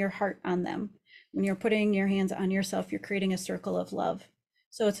putting your heart on them. When you're putting your hands on yourself, you're creating a circle of love.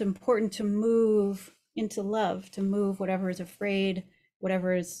 So it's important to move into love, to move whatever is afraid,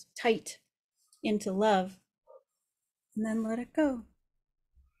 whatever is tight into love, and then let it go.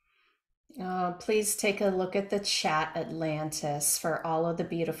 Please take a look at the chat, Atlantis, for all of the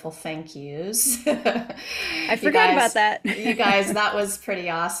beautiful thank yous. I forgot about that. You guys, that was pretty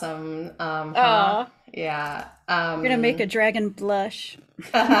awesome. Huh? Yeah. You're gonna make a dragon blush.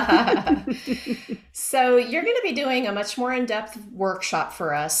 So you're going to be doing a much more in-depth workshop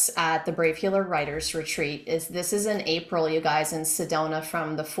for us at the Brave Healer Writers Retreat. This is in April, you guys, in Sedona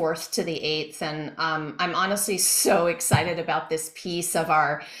from the 4th to the 8th. And I'm honestly so excited about this piece of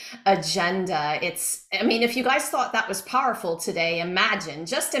our agenda. If you guys thought that was powerful today,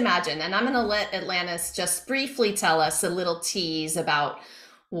 just imagine. And I'm going to let Atlantis just briefly tell us a little tease about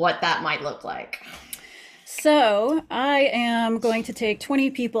what that might look like. So I am going to take 20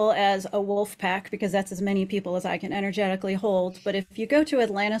 people as a wolf pack, because that's as many people as I can energetically hold. But if you go to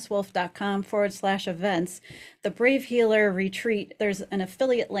atlantiswolf.com/events, the Brave Healer Retreat, there's an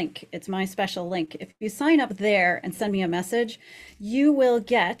affiliate link. It's my special link. If you sign up there and send me a message, you will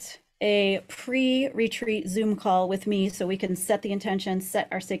get a pre-retreat Zoom call with me, so we can set the intention, set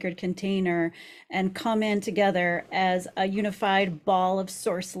our sacred container, and come in together as a unified ball of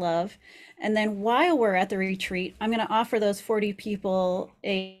source love. And then while we're at the retreat, I'm going to offer those 40 people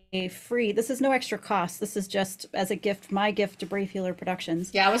a free, this is no extra cost. This is just as a gift, my gift to Brave Healer Productions.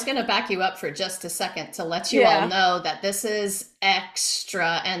 Yeah, I was going to back you up for just a second to let you all know that this is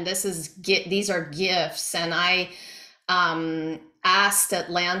extra, and these are gifts. And I asked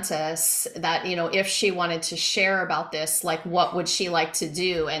Atlantis that, if she wanted to share about this, like what would she like to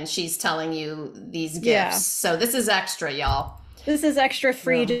do? And she's telling you these gifts. Yeah. So this is extra, y'all. This is extra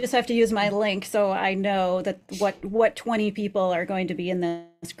free. You just have to use my link, so I know that what 20 people are going to be in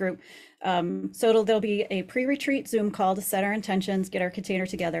this group. So there'll be a pre-retreat Zoom call to set our intentions, get our container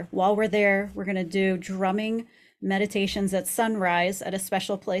together. While we're there, we're going to do drumming meditations at sunrise at a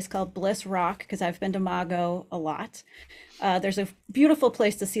special place called Bliss Rock, because I've been to Mago a lot. There's a beautiful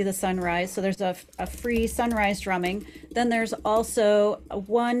place to see the sunrise. So there's a free sunrise drumming. Then there's also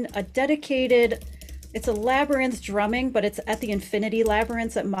a dedicated, it's a labyrinth drumming, but it's at the Infinity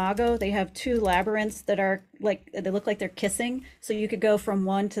Labyrinths at Mago. They have 2 labyrinths that are like, they look like they're kissing. So you could go from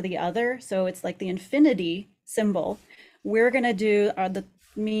one to the other. So it's like the infinity symbol. We're going to do,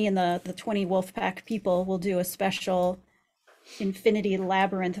 me and the 20 Wolfpack people will do a special Infinity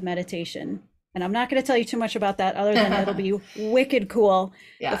Labyrinth meditation. And I'm not going to tell you too much about that other than it'll be wicked cool.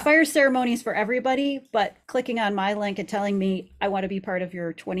 Yeah. The fire ceremony is for everybody, but clicking on my link and telling me I want to be part of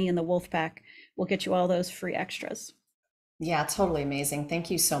your 20 in the Wolfpack will get you all those free extras. Yeah, totally amazing.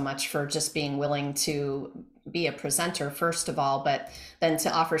 Thank you so much for just being willing to be a presenter, first of all, but then to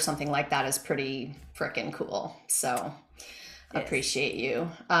offer something like that is pretty freaking cool. So appreciate you.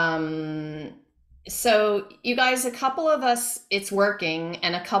 So you guys, a couple of us, it's working,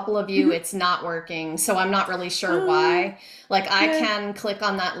 and a couple of you, it's not working. So I'm not really sure why. Like I can click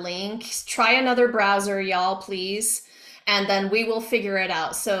on that link, try another browser, y'all, please. And then we will figure it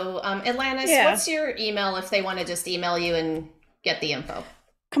out. So Atlantis, what's your email if they want to just email you and get the info?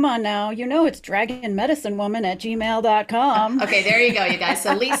 Come on now, it's dragonmedicinewoman@gmail.com. Okay, there you go, you guys.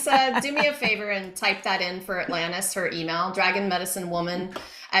 So Lisa, do me a favor and type that in for Atlantis, her email,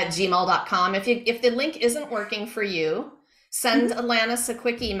 dragonmedicinewoman@gmail.com. If the link isn't working for you, send Atlantis a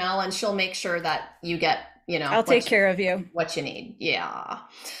quick email and she'll make sure that you get, I'll take care of you. What you need. Yeah.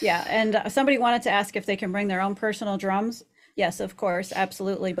 Yeah. And somebody wanted to ask if they can bring their own personal drums. Yes, of course.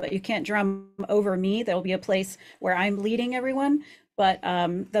 Absolutely. But you can't drum over me. There'll be a place where I'm leading everyone. But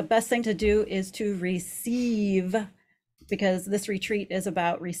the best thing to do is to receive, because this retreat is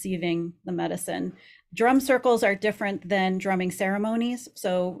about receiving the medicine. Drum circles are different than drumming ceremonies.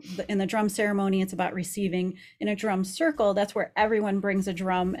 So in the drum ceremony, it's about receiving. In a drum circle, that's where everyone brings a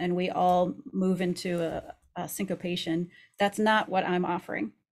drum and we all move into a syncopation. That's not what I'm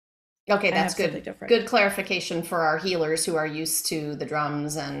offering. Okay, that's good. Good clarification for our healers who are used to the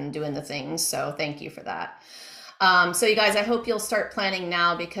drums and doing the things. So thank you for that. So you guys, I hope you'll start planning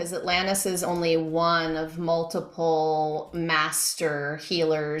now, because Atlantis is only one of multiple master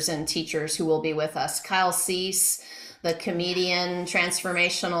healers and teachers who will be with us. Kyle Cease, the comedian,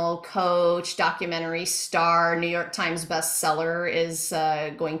 transformational coach, documentary star, New York Times bestseller, is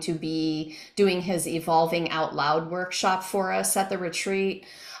going to be doing his Evolving Out Loud workshop for us at the retreat.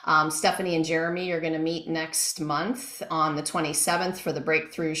 Stephanie and Jeremy are going to meet next month on the 27th for the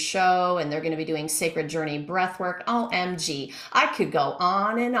Breakthrough Show, and they're going to be doing Sacred Journey Breathwork. OMG, I could go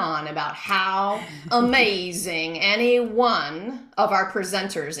on and on about how amazing any one of our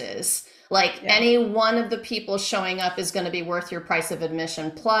presenters is. Like any one of the people showing up is going to be worth your price of admission.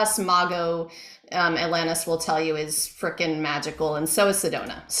 Plus, Mago, Atlantis will tell you, is freaking magical, and so is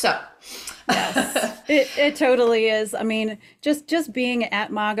Sedona. So. Yes, it totally is. I mean, just being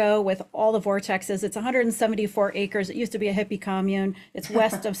at Mago with all the vortexes, it's 174 acres. It used to be a hippie commune. It's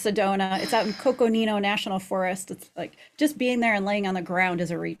west of Sedona. It's out in Coconino National Forest. It's like just being there and laying on the ground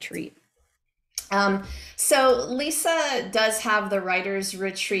is a retreat. So Lisa does have the Writers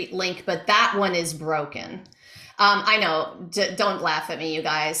Retreat link, but that one is broken. I know, don't laugh at me, you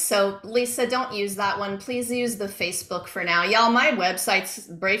guys. So Lisa, don't use that one. Please use the Facebook for now. Y'all, my website's,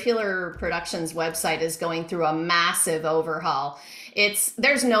 Brave Healer Productions website is going through a massive overhaul.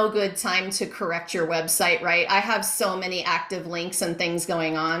 There's no good time to correct your website, right? I have so many active links and things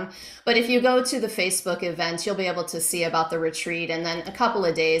going on. But if you go to the Facebook event, you'll be able to see about the retreat. And then a couple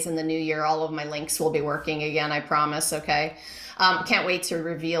of days in the new year, all of my links will be working again, I promise, okay? Can't wait to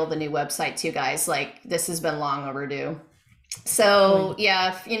reveal the new website to you guys. Like, this has been long overdue. So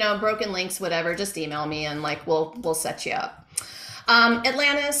yeah, if, broken links, whatever, just email me and like, we'll set you up.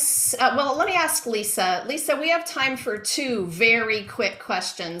 Atlantis, well, let me ask Lisa. Lisa, we have time for 2 very quick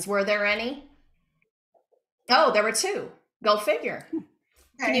questions. Were there any? Oh, there were 2. Go figure.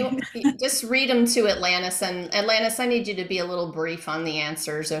 Can you just read them to Atlantis? And Atlantis, I need you to be a little brief on the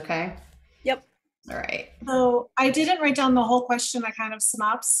answers, okay? Yep. All right. So I didn't write down the whole question. I kind of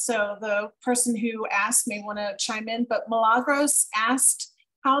synopsed. So the person who asked may want to chime in, but Milagros asked,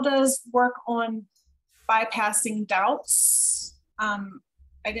 how does work on bypassing doubts? I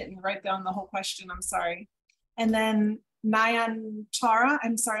didn't write down the whole question. I'm sorry. And then Nayan Tara,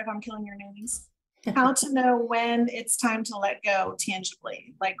 I'm sorry if I'm killing your names. How to know when it's time to let go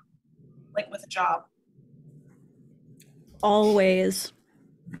tangibly, like with a job? Always.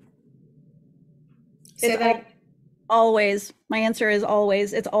 Always. My answer is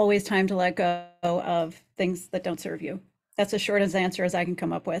always. It's always time to let go of things that don't serve you. That's as short as answer as I can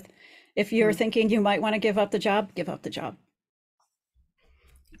come up with. If you're thinking you might want to give up the job, give up the job.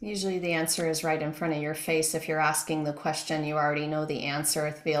 Usually the answer is right in front of your face. If you're asking the question, you already know the answer.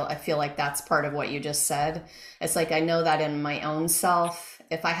 I feel like that's part of what you just said. It's like I know that in my own self.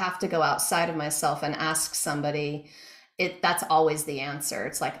 If I have to go outside of myself and ask somebody, that's always the answer.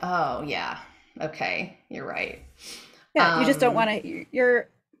 It's like, oh yeah, okay, you're right. Yeah, you just don't want to.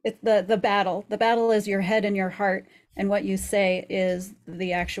 It's the battle. The battle is your head and your heart, and what you say is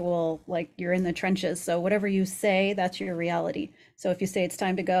the actual, like, you're in the trenches. So whatever you say, that's your reality. So if you say it's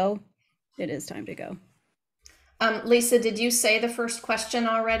time to go, it is time to go. Lisa, did you say the first question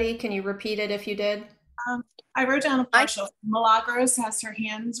already? Can you repeat it if you did? I wrote down a partial. Milagros has her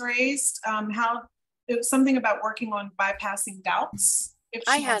hands raised. It was something about working on bypassing doubts.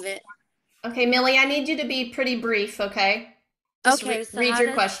 I have it. Okay, Millie, I need you to be pretty brief, okay? Just Okay, so read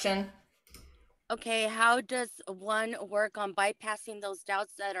your question. Okay, how does one work on bypassing those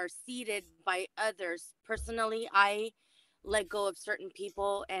doubts that are seeded by others? Personally, I let go of certain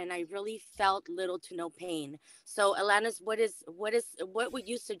people and I really felt little to no pain. So Atlantis, what would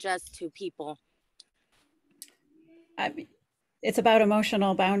you suggest to people? It's about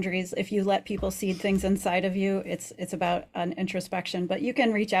emotional boundaries. If you let people seed things inside of you, it's about an introspection. But you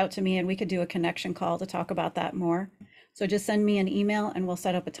can reach out to me and we could do a connection call to talk about that more. So just send me an email and we'll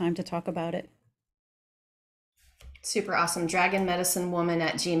set up a time to talk about it. Super awesome.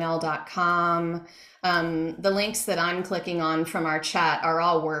 dragonmedicinewoman@gmail.com. The links that I'm clicking on from our chat are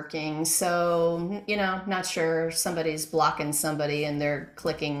all working. So, not sure somebody's blocking somebody in their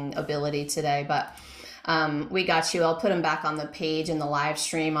clicking ability today, but we got you. I'll put them back on the page in the live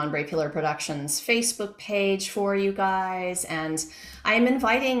stream on Brave Healer Productions Facebook page for you guys. And I am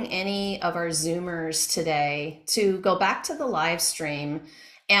inviting any of our Zoomers today to go back to the live stream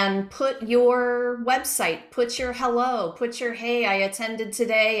and put your website, put your hello, put your hey, I attended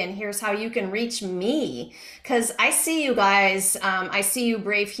today and here's how you can reach me. Because I see you guys, I see you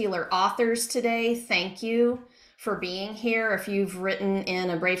Brave Healer authors today. Thank you for being here. If you've written in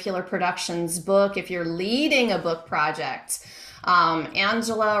a Brave Healer Productions book, if you're leading a book project,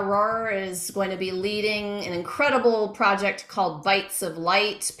 Angela Rohrer is going to be leading an incredible project called Bites of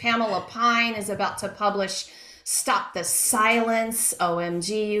Light. Pamela Pine is about to publish Stop the Silence.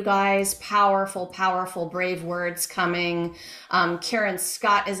 OMG, you guys. Powerful, powerful, brave words coming. Karen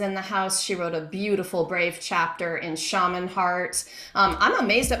Scott is in the house. She wrote a beautiful, brave chapter in Shaman Heart. I'm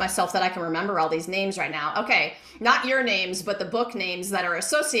amazed at myself that I can remember all these names right now. Okay, not your names, but the book names that are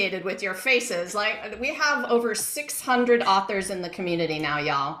associated with your faces. Like, we have over 600 authors in the community now,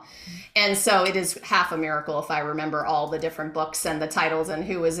 y'all. And so it is half a miracle if I remember all the different books and the titles and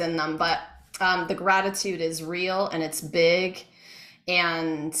who was in them. But the gratitude is real and it's big,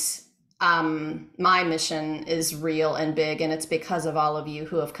 and my mission is real and big, and it's because of all of you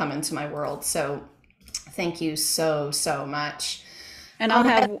who have come into my world. So thank you so, so much. And I'll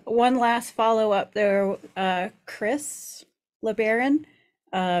have one last follow-up there. Chris LeBaron,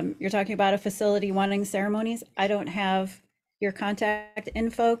 you're talking about a facility wanting ceremonies. I don't have your contact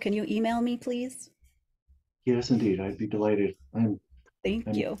info. Can you email me, please? Yes, indeed. I'd be delighted. Thank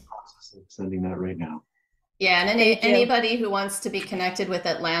you. In the process of sending that right now. Yeah, and anybody who wants to be connected with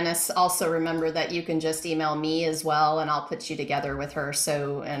Atlantis, also remember that you can just email me as well, and I'll put you together with her.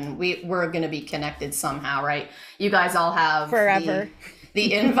 So, and we're going to be connected somehow, right? You guys all have forever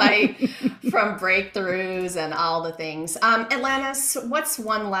the invite from Breakthroughs and all the things. Atlantis, what's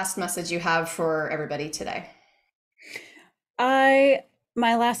one last message you have for everybody today?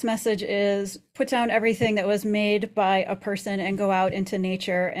 My last message is put down everything that was made by a person and go out into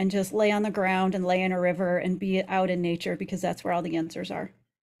nature and just lay on the ground and lay in a river and be out in nature, because that's where all the answers are.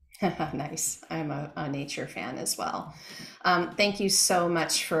 Nice. I'm a nature fan as well. Thank you so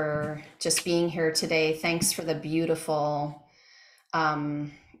much for just being here today. Thanks for the beautiful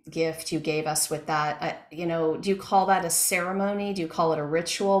gift you gave us with that. Do you call that a ceremony? Do you call it a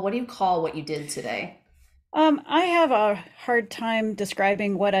ritual? What do you call what you did today? I have a hard time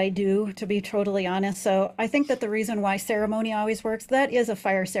describing what I do, to be totally honest. So I think that the reason why ceremony always works, that is a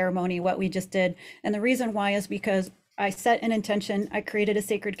fire ceremony, what we just did. And the reason why is because I set an intention, I created a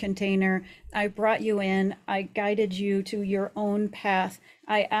sacred container, I brought you in, I guided you to your own path,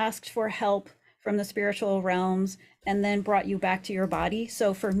 I asked for help from the spiritual realms, and then brought you back to your body.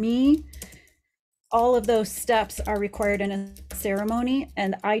 So for me, all of those steps are required in a ceremony,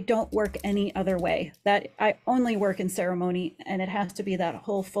 and I don't work any other way. That I only work in ceremony, and it has to be that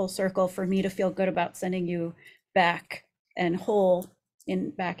whole full circle for me to feel good about sending you back and whole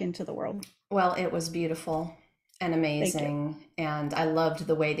back into the world. Well, it was beautiful. and Thank you. amazing. And I loved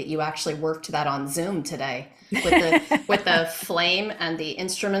the way that you actually worked that on Zoom today with the flame and the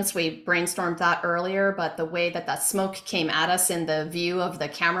instruments. We brainstormed that earlier, but the way that that smoke came at us in the view of the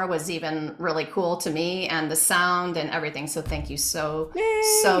camera was even really cool to me, and the sound and everything. So thank you so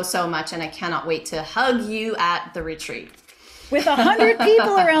much. And I cannot wait to hug you at the retreat. With 100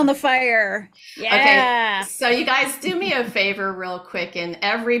 people around the fire. Yeah. Okay, so you guys do me a favor real quick, and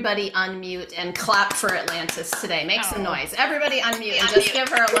everybody unmute and clap for Atlantis today. Make some noise. Everybody unmute and just give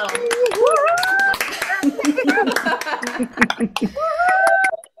her a little. Thank you.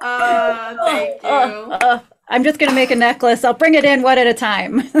 I'm just going to make a necklace. I'll bring it in one at a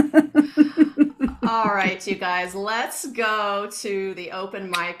time. All right, you guys, let's go to the open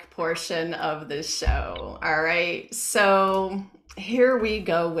mic portion of the show. All right, so here we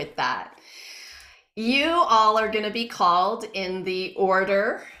go with that. You all are going to be called in the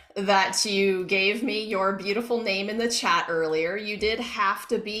order that you gave me your beautiful name in the chat earlier. You did have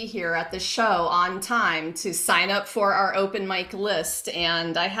to be here at the show on time to sign up for our open mic list.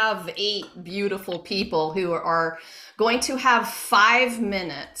 And I have 8 beautiful people who are going to have 5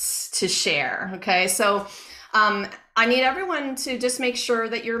 minutes to share. Okay, so I need everyone to just make sure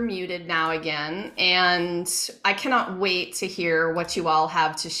that you're muted now again. And I cannot wait to hear what you all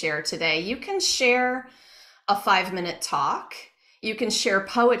have to share today. You can share a 5-minute talk. You can share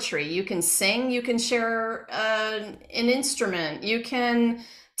poetry, you can sing, you can share an instrument, you can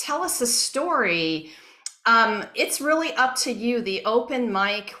tell us a story. It's really up to you. The open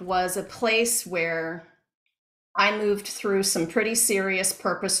mic was a place where I moved through some pretty serious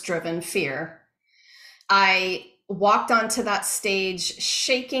purpose-driven fear. I walked onto that stage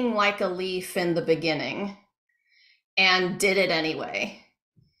shaking like a leaf in the beginning and did it anyway.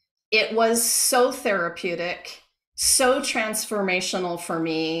 It was so therapeutic. So transformational for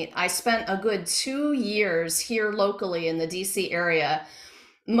me. I spent a good 2 years here locally in the DC area,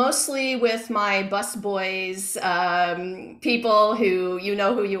 mostly with my bus boys, people who, you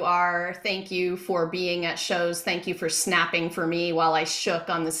know who you are. Thank you for being at shows. Thank you for snapping for me while I shook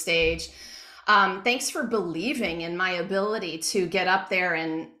on the stage. Thanks for believing in my ability to get up there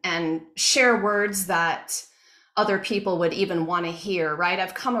and share words that other people would even want to hear, right?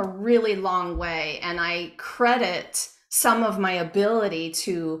 I've come a really long way, and I credit some of my ability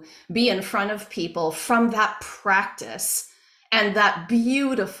to be in front of people from that practice and that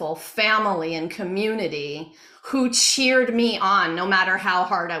beautiful family and community who cheered me on no matter how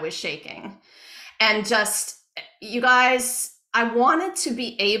hard I was shaking. And just, you guys, I wanted to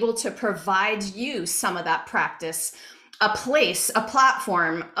be able to provide you some of that practice, a place, a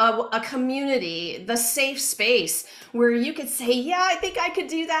platform, a community, the safe space where you could say, yeah, I think I could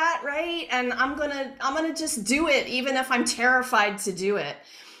do that, right? And I'm gonna just do it, even if I'm terrified to do it.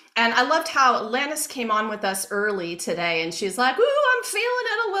 And I loved how Atlantis came on with us early today, and she's like, ooh, I'm feeling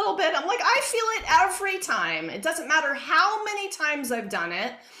it a little bit. I'm like, I feel it every time. It doesn't matter how many times I've done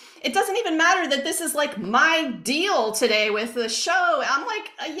it. It doesn't even matter that this is like my deal today with the show. I'm like,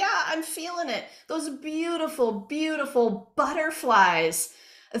 yeah, I'm feeling it. Those beautiful, beautiful butterflies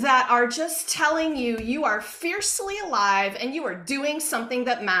that are just telling you you are fiercely alive and you are doing something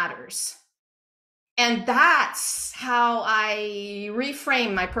that matters. And that's how I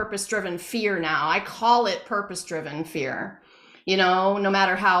reframe my purpose-driven fear now. I call it purpose-driven fear, you know, no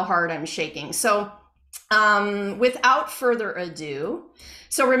matter how hard I'm shaking. So without further ado,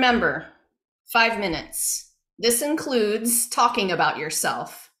 so remember, 5 minutes. This includes talking about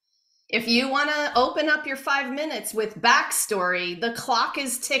yourself. If you want to open up your 5 minutes with backstory, the clock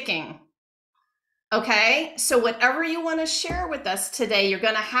is ticking. Okay, so whatever you want to share with us today, you're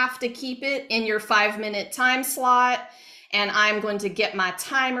going to have to keep it in your 5-minute time slot. And I'm going to get my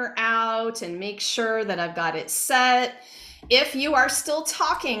timer out and make sure that I've got it set. If you are still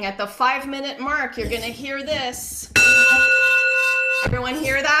talking at the 5-minute mark, you're going to hear this. Everyone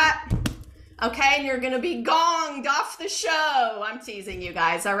hear that? Okay, and you're going to be gonged off the show. I'm teasing you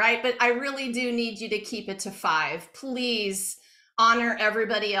guys, all right? But I really do need you to keep it to 5. Please honor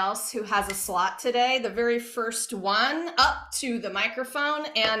everybody else who has a slot today. The very first one up to the microphone,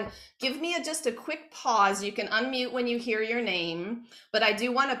 and give me just a quick pause. You can unmute when you hear your name, but I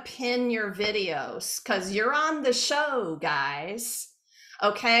do want to pin your videos because you're on the show, guys.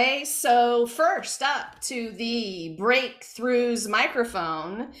 Okay, so first up to the Breakthroughs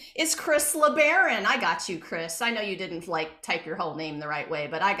microphone is Chris LeBaron. I got you, Chris. I know you didn't type your whole name the right way,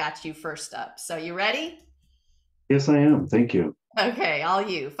 but I got you first up. So you ready? Yes, I am. Thank you. Okay, all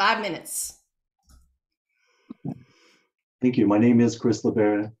you. 5 minutes. Thank you. My name is Chris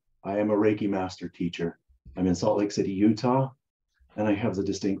LeBaron. I am a Reiki master teacher. I'm in Salt Lake City, Utah, and I have the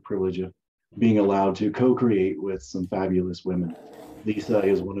distinct privilege of being allowed to co-create with some fabulous women. Lisa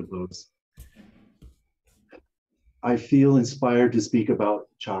is one of those. I feel inspired to speak about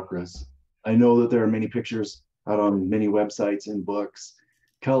chakras. I know that there are many pictures out on many websites and books,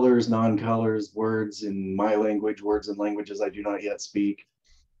 colors, non-colors, words in my language, words in languages I do not yet speak.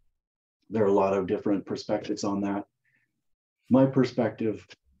 There are a lot of different perspectives on that. My perspective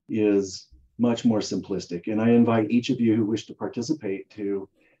is much more simplistic, and I invite each of you who wish to participate to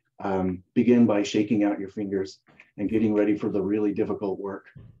begin by shaking out your fingers and getting ready for the really difficult work.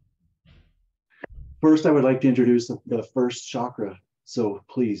 First, I would like to introduce the first chakra. So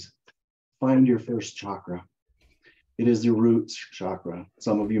please find your first chakra. It is the root chakra.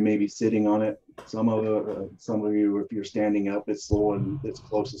 Some of you may be sitting on it. Some of you, if you're standing up, it's the one that's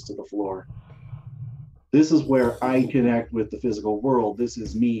closest to the floor. This is where I connect with the physical world. This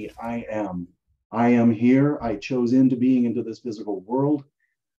is me. I am. I am here. I chose into being into this physical world.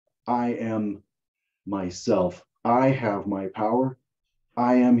 I am myself. I have my power.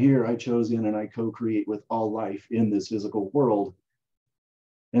 I am here. I chose in and I co-create with all life in this physical world.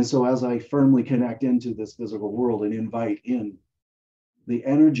 And so as I firmly connect into this physical world and invite in the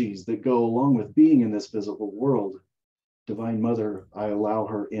energies that go along with being in this physical world, Divine Mother, I allow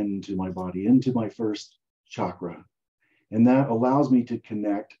her into my body, into my first chakra. And that allows me to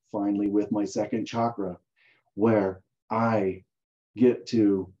connect finally with my second chakra, where I get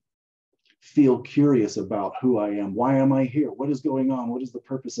to feel curious about who I am. Why am I here? What is going on? What is the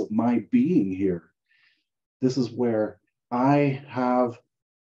purpose of my being here? This is where I have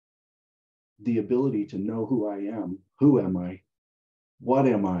the ability to know who I am. Who am I? What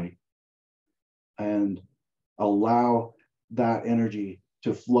am I? And allow that energy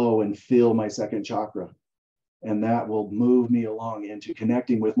to flow and fill my second chakra. And that will move me along into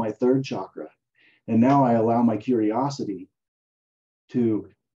connecting with my third chakra. And now I allow my curiosity to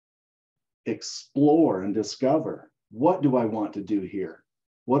explore and discover, what do I want to do here?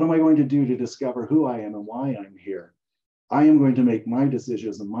 What am I going to do to discover who I am and why I'm here? I am going to make my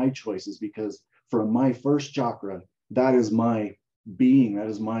decisions and my choices, because from my first chakra, that is my being, that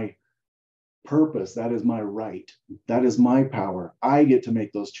is my purpose, that is my right, that is my power. I get to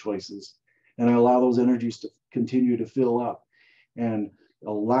make those choices, and I allow those energies to continue to fill up and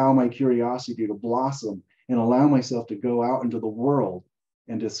allow my curiosity to blossom and allow myself to go out into the world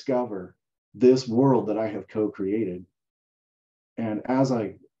and discover this world that I have co-created. And as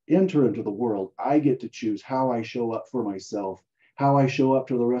I enter into the world, I get to choose how I show up for myself, how I show up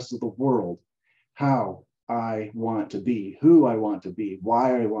to the rest of the world, how I want to be, who I want to be,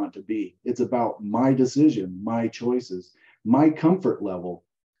 why I want to be. It's about my decision, my choices, my comfort level.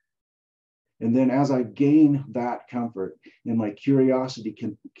 And then as I gain that comfort and my curiosity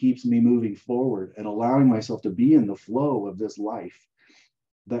keeps me moving forward and allowing myself to be in the flow of this life,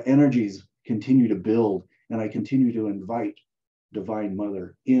 the energies continue to build, and I continue to invite Divine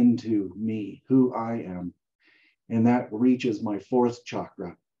Mother into me, who I am. And that reaches my fourth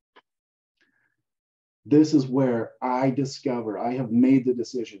chakra. This is where I discover I have made the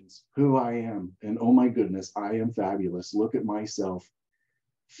decisions, who I am. And oh my goodness, I am fabulous. Look at myself,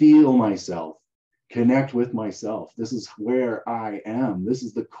 feel myself, connect with myself. This is where I am. This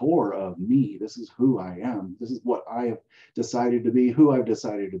is the core of me. This is who I am. This is what I have decided to be, who I've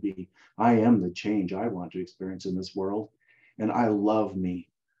decided to be. I am the change I want to experience in this world. And I love me.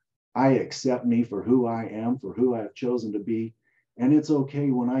 I accept me for who I am, for who I have chosen to be. And it's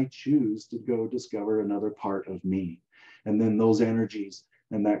okay when I choose to go discover another part of me. And then those energies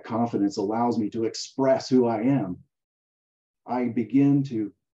and that confidence allows me to express who I am. I begin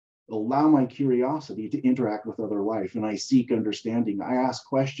to allow my curiosity to interact with other life, and I seek understanding. I ask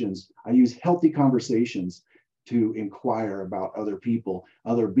questions. I use healthy conversations to inquire about other people,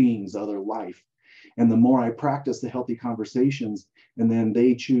 other beings, other life. And the more I practice the healthy conversations, and then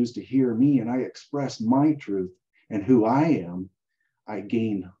they choose to hear me, and I express my truth and who I am, I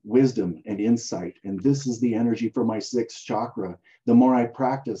gain wisdom and insight. And this is the energy for my sixth chakra. The more I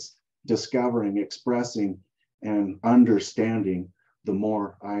practice discovering, expressing, and understanding, the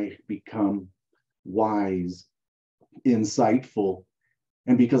more I become wise, insightful.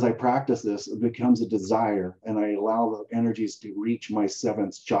 And because I practice this, it becomes a desire, and I allow the energies to reach my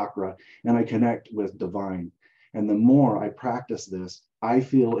seventh chakra, and I connect with divine. And the more I practice this, I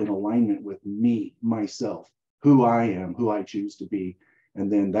feel in alignment with me, myself, who I am, who I choose to be.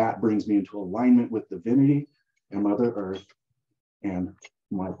 And then that brings me into alignment with divinity and Mother Earth and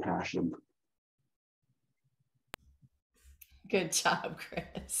my passion. Good job,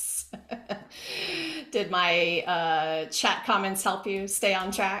 Chris. Did my chat comments help you stay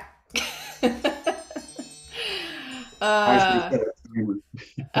on track? I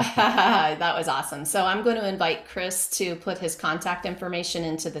That was awesome. So I'm going to invite Chris to put his contact information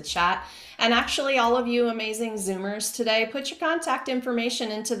into the chat. And actually, all of you amazing Zoomers today, put your contact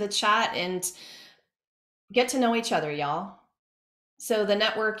information into the chat and get to know each other, y'all. So the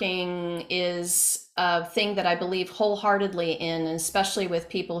networking is a thing that I believe wholeheartedly in, and especially with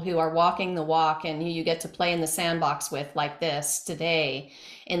people who are walking the walk and who you get to play in the sandbox with like this today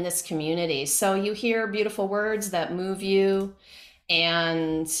in this community. So you hear beautiful words that move you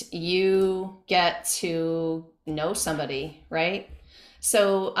and you get to know somebody, right?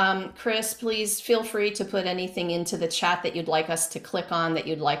 So Chris, please feel free to put anything into the chat that you'd like us to click on, that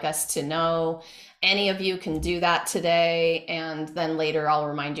you'd like us to know. Any of you can do that today, and then later I'll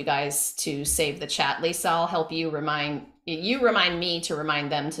remind you guys to save the chat. Lisa, I'll help you remind me to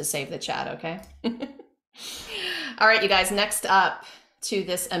remind them to save the chat, okay? All right, you guys, next up to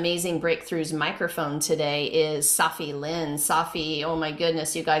this amazing Breakthroughs microphone today is Sahffi Lynne. Sahffi, oh my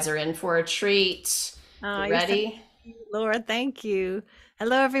goodness, you guys are in for a treat. Ready? Laura, thank you.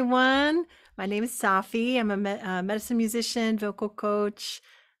 Hello, everyone. My name is Sahffi. I'm a medicine musician, vocal coach,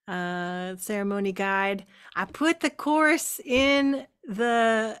 ceremony guide. I put the chorus in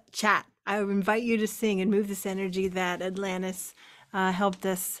the chat. I invite you to sing and move this energy that Atlantis helped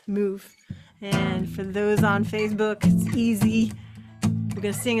us move. And for those on Facebook, it's easy. We're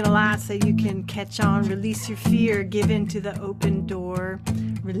going to sing it a lot so you can catch on. Release your fear, give in to the open door.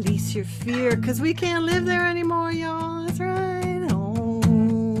 Release your fear, because we can't live there anymore, y'all. That's right. Oh,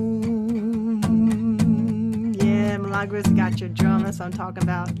 yeah, Milagros got your drum. That's what I'm talking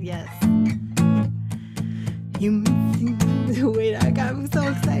about. Yes. You wait, I'm so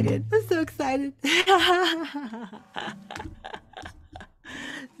excited. I'm so excited.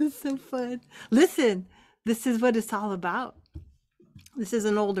 It's so fun. Listen, this is what it's all about. This is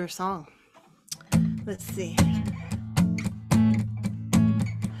an older song. Let's see.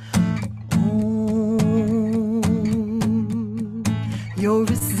 Oh, your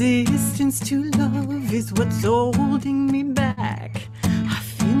resistance to love is what's holding me back. I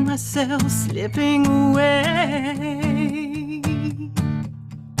feel myself slipping away.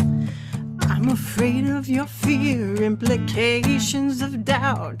 I'm afraid of your fear, implications of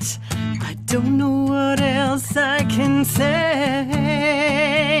doubt. I don't know what else I can say.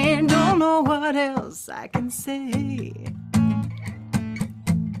 Don't know what else I can say.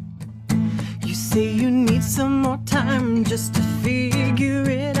 You say you need some more time just to figure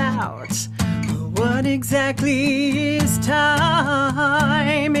it out. What exactly is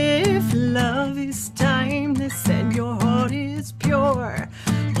time? If love is timeless and your heart is pure,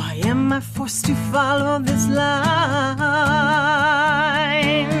 why am I forced to follow this line?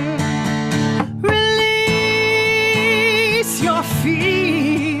 Release your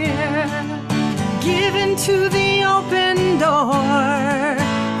fear, give into the open door.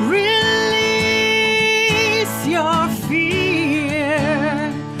 Release your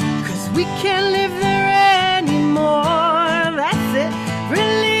fear, 'cause we can't live there anymore. That's it.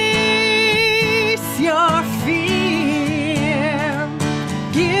 Release your fear,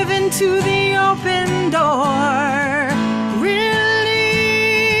 give into the open door.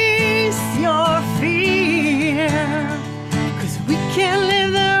 Release your fear, 'cause we can't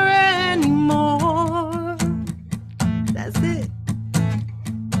live there anymore. That's it.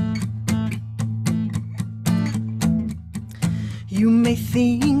 You may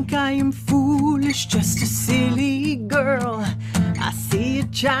think I am foolish, just a silly girl. I see you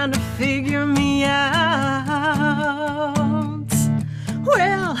trying to figure me out.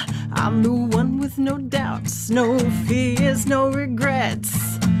 Well, I'm the one with no doubts, no fears, no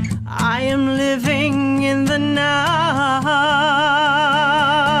regrets. I am living in the now.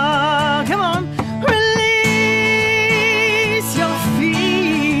 Come on. Release your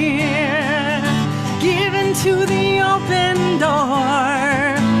fear, give into the open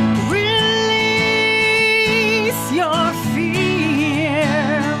door. Release your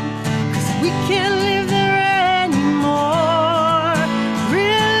fear, 'cause we can't live there anymore.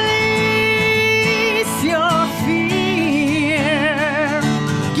 Release your fear,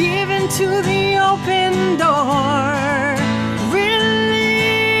 give into the open door.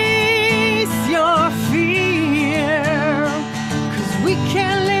 Release your fear, 'cause we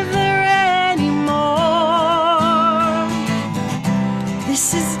can't live there anymore.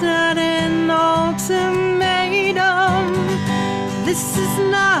 This is not an ultimatum. This is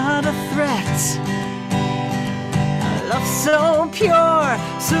not a threat. A love so pure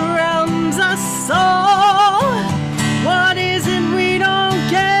surrounds us all. What is it we don't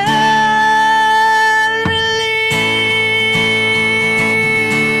get?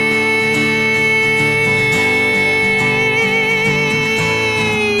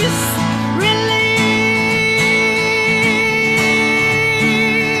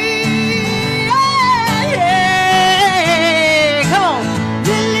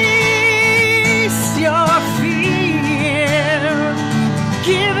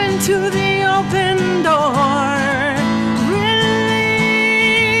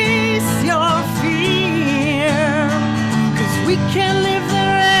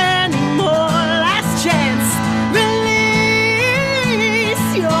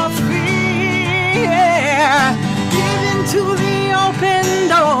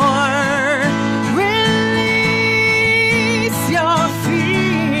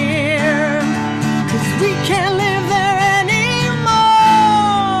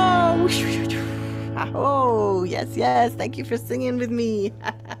 Yes, thank you for singing with me.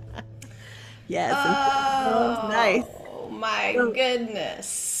 Yes, Oh, nice. my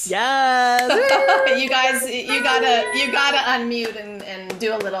goodness. Yes. You guys, you gotta unmute and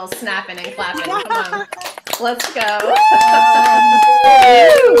do a little snapping and clapping. Come on, let's go.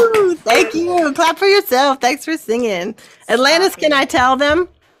 Thank you. Clap for yourself. Thanks for singing. Atlantis, can I tell them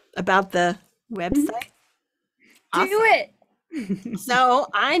about the website? Do it. So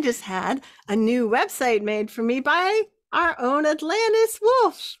I just had a new website made for me by our own Atlantis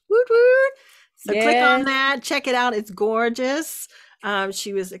Wolf. Woot woot. So click on that, check it out. It's gorgeous.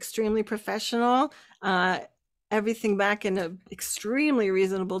 She was extremely professional. Everything back in an extremely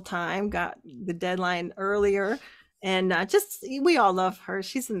reasonable time. Got the deadline earlier, and we all love her.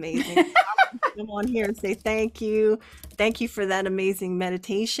 She's amazing. Come on here and say thank you. Thank you for that amazing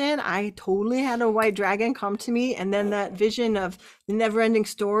meditation. I totally had a white dragon come to me, and then that vision of the never-ending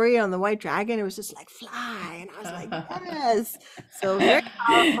story on the white dragon, it was just like fly, and I was like, yes. So very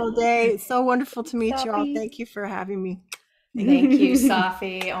powerful day. It's so wonderful to meet you all. Thank you for having me. Thank you,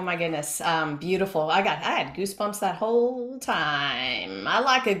 Sahffi. Oh my goodness. Beautiful. I had goosebumps that whole time. I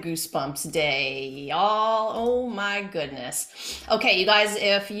like a goosebumps day, y'all. Oh my goodness. Okay, you guys,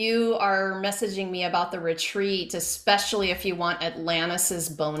 if you are messaging me about the retreat, especially if you want Atlantis's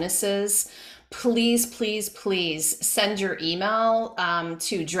bonuses, please, please, please send your email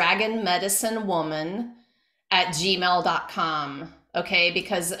to dragonmedicinewoman@gmail.com. Okay,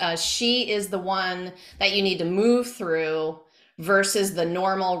 because she is the one that you need to move through versus the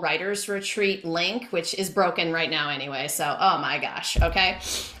normal writers retreat link, which is broken right now anyway. So, oh my gosh. Okay.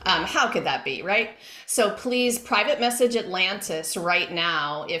 How could that be, right? So please private message Atlantis right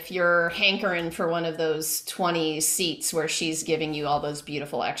now if you're hankering for one of those 20 seats where she's giving you all those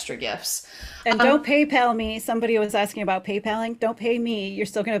beautiful extra gifts. And don't PayPal me. Somebody was asking about PayPaling. Don't pay me. You're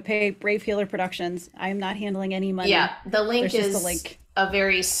still going to pay Brave Healer Productions. I am not handling any money. Yeah, the link There's is just a link. A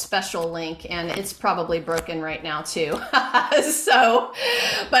very special link, and it's probably broken right now too. So,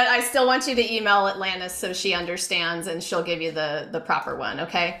 but I still want you to email Atlantis so she understands and she'll give you the proper one.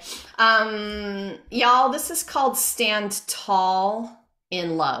 Okay. Y'all, this is called Stand Tall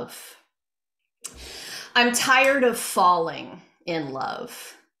in Love. I'm tired of falling in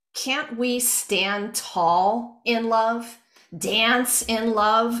love. Can't we stand tall in love? Dance in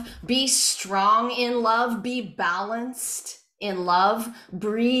love, be strong in love, be balanced in love,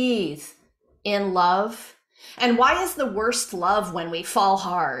 breathe in love. And why is the worst love when we fall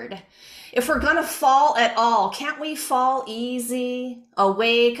hard? If we're gonna fall at all, can't we fall easy,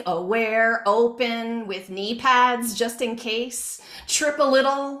 awake, aware, open, with knee pads just in case? Trip a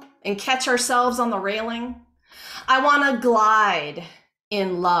little and catch ourselves on the railing? I wanna glide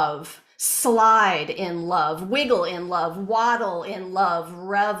in love, slide in love, wiggle in love, waddle in love,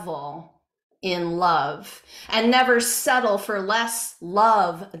 revel in love, and never settle for less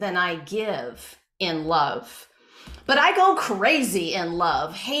love than I give in love. But I go crazy in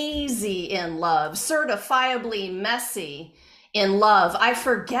love, hazy in love, certifiably messy in love. I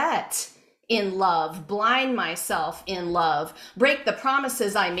forget in love, blind myself in love, break the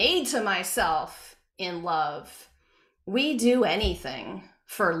promises I made to myself in love. We do anything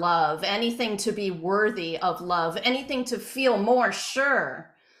for love, anything to be worthy of love, anything to feel more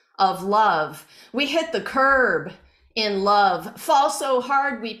sure of love. We hit the curb in love, fall so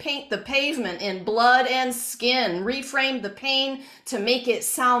hard we paint the pavement in blood and skin, reframe the pain to make it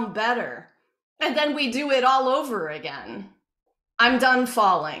sound better, and then we do it all over again. I'm done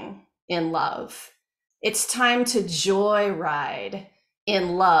falling in love. It's time to joyride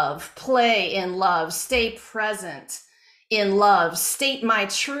in love, play in love, stay present in love, state my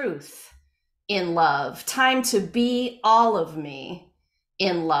truth in love. Time to be all of me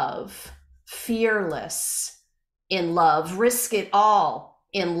in love, fearless in love, risk it all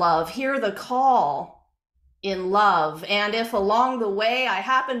in love, hear the call in love. And if along the way I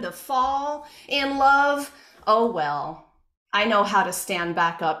happen to fall in love, oh well, I know how to stand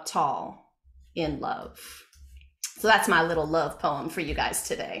back up tall in love. So that's my little love poem for you guys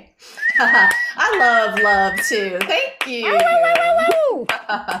today. I love love too. Thank you.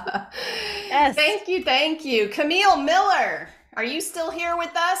 Yes. Thank you. Camille Miller, are you still here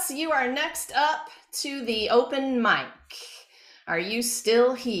with us? You are next up to the open mic. Are you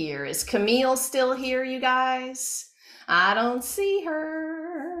still here? Is Camille still here, you guys? I don't see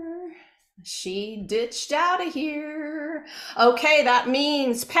her. She ditched out of here. Okay, that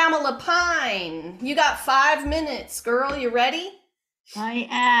means Pamela Pine. You got 5 minutes, girl. You ready? I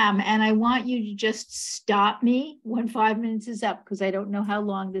am, and I want you to just stop me when 5 minutes is up because I don't know how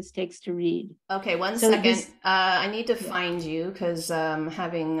long this takes to read. Okay, one So second. this- I need to Yeah. find you because I'm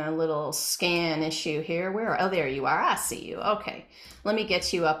having a little scan issue here. Oh, there you are. I see you. Okay. Let me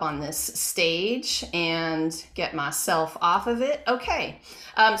get you up on this stage and get myself off of it. Okay.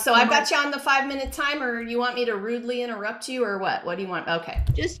 So I've got you on the 5-minute timer. You want me to rudely interrupt you or what? What do you want? Okay.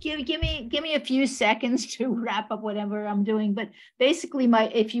 Just give me a few seconds to wrap up whatever I'm doing. But basically,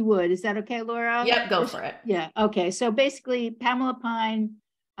 if you would, is that okay, Laura? Yep, go for it. Yeah. Okay. So basically, Pamela Pine,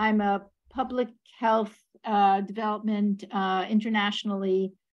 I'm a public health development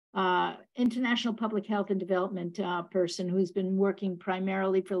international public health and development person who's been working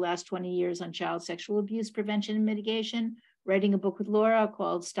primarily for the last 20 years on child sexual abuse prevention and mitigation, writing a book with Laura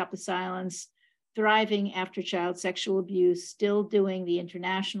called Stop the Silence, Thriving After Child Sexual Abuse, still doing the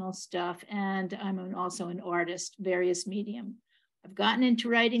international stuff, and I'm also an artist, various medium. I've gotten into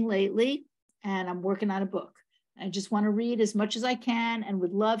writing lately, and I'm working on a book. I just want to read as much as I can and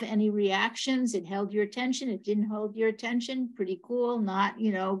would love any reactions. It held your attention. It didn't hold your attention. Pretty cool. Not,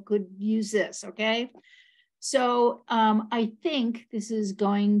 could use this. Okay. So I think this is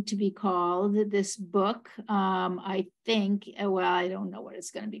going to be called this book. I think, well, I don't know what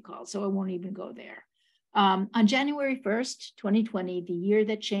it's going to be called, so I won't even go there. On January 1st, 2020, the year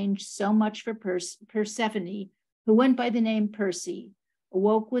that changed so much for Persephone, who went by the name Percy,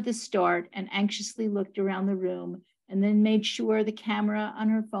 awoke with a start and anxiously looked around the room and then made sure the camera on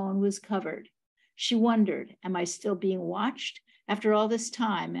her phone was covered. She wondered, am I still being watched? After all this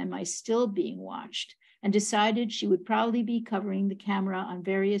time, am I still being watched? And decided she would probably be covering the camera on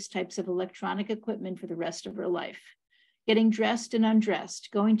various types of electronic equipment for the rest of her life. Getting dressed and undressed,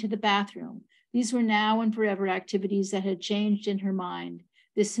 going to the bathroom, these were now and forever activities that had changed in her mind.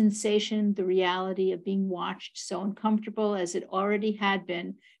 This sensation, the reality of being watched, so uncomfortable as it already had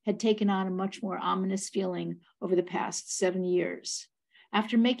been, had taken on a much more ominous feeling over the past 7 years.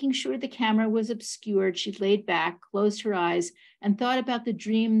 After making sure the camera was obscured, she laid back, closed her eyes, and thought about the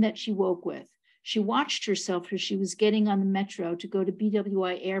dream that she woke with. She watched herself as she was getting on the metro to go to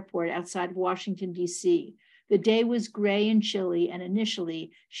BWI Airport outside of Washington, D.C. The day was gray and chilly, and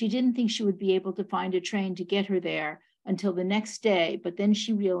initially, she didn't think she would be able to find a train to get her there until the next day, but then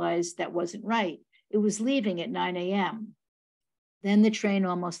she realized that wasn't right. It was leaving at 9 a.m. Then the train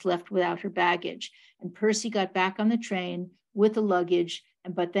almost left without her baggage, and Percy got back on the train with the luggage,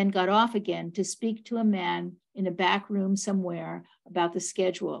 but then got off again to speak to a man in a back room somewhere about the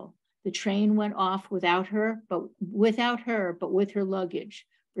schedule. The train went off without her, but with her luggage.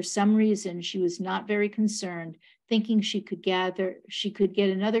 For some reason, she was not very concerned, thinking she could get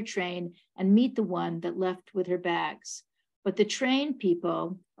another train and meet the one that left with her bags. But the train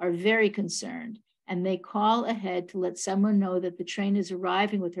people are very concerned, and they call ahead to let someone know that the train is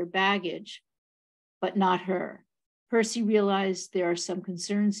arriving with her baggage, but not her. Percy realized there are some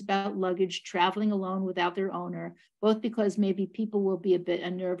concerns about luggage traveling alone without their owner, both because maybe people will be a bit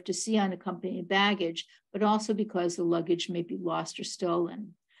unnerved to see unaccompanied baggage, but also because the luggage may be lost or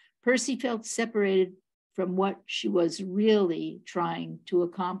stolen. Percy felt separated from what she was really trying to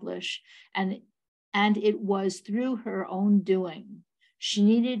accomplish, and it was through her own doing. She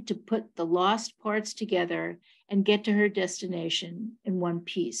needed to put the lost parts together and get to her destination in one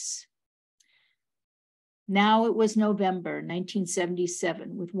piece. Now it was November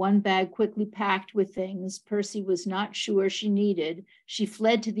 1977. With one bag quickly packed with things Percy was not sure she needed, she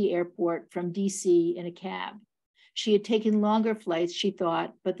fled to the airport from DC in a cab. She had taken longer flights, she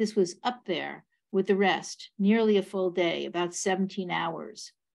thought, but this was up there with the rest, nearly a full day, about 17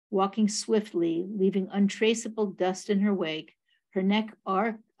 hours. Walking swiftly, leaving untraceable dust in her wake, her neck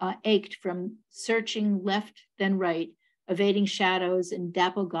ached from searching left then right, evading shadows and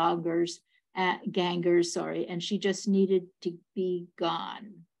doppelgangers, and she just needed to be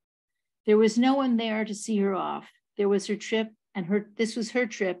gone. There was no one there to see her off. There was her trip, this was her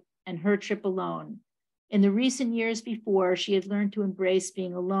trip and her trip alone. In the recent years before, she had learned to embrace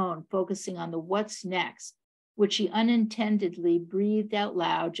being alone, focusing on the what's next, which she unintendedly breathed out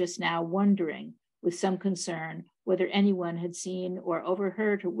loud just now, wondering with some concern whether anyone had seen or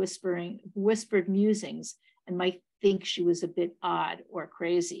overheard her whispered musings and might think she was a bit odd or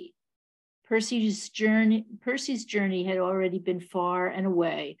crazy. Percy's journey had already been far and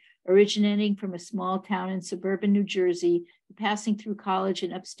away, originating from a small town in suburban New Jersey, passing through college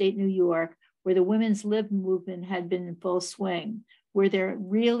in upstate New York, where the women's lib movement had been in full swing, where there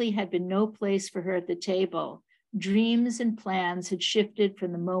really had been no place for her at the table. Dreams and plans had shifted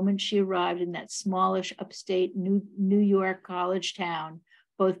from the moment she arrived in that smallish upstate New York college town,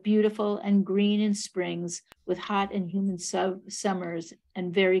 both beautiful and green in springs, with hot and humid summers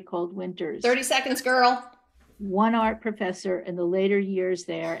and very cold winters. 30 seconds, girl. One art professor in the later years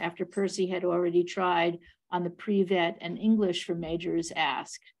there, after Percy had already tried on the pre-vet and English for majors,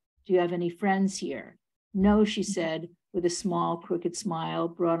 asked, "Do you have any friends here?" "No," she said, with a small crooked smile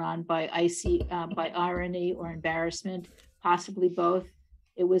brought on by irony or embarrassment, possibly both.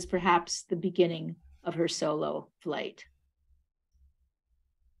 It was perhaps the beginning of her solo flight.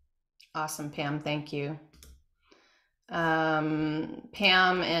 Awesome, Pam. Thank you.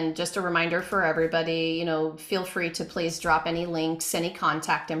 Pam, and just a reminder for everybody, you know, feel free to please drop any links, any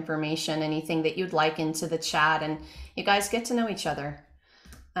contact information, anything that you'd like into the chat, and you guys get to know each other.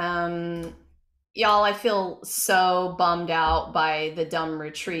 Y'all, I feel so bummed out by the dumb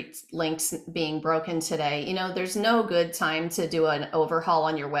retreat links being broken today. You know, there's no good time to do an overhaul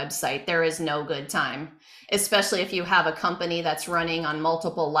on your website. There is no good time, especially if you have a company that's running on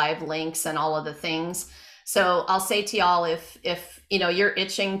multiple live links and all of the things. So I'll say to y'all, if you know, you're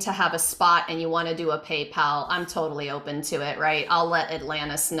itching to have a spot and you want to do a PayPal, I'm totally open to it, right? I'll let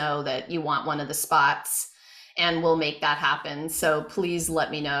Atlantis know that you want one of the spots, and we'll make that happen. So please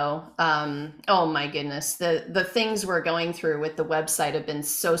let me know. Oh my goodness, the things we're going through with the website have been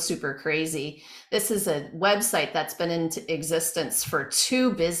so super crazy. This is a website that's been in existence for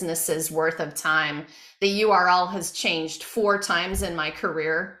 2 businesses worth of time. The URL has changed 4 times in my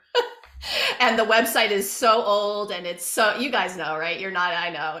career. And the website is so old, and it's so, you guys know, right? You're not, I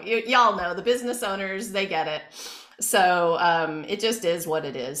know, y'all know, the business owners, they get it. So it just is what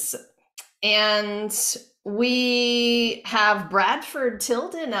it is. And we have Bradford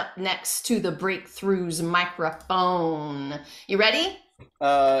Tilden up next to the Breakthroughs microphone. You ready?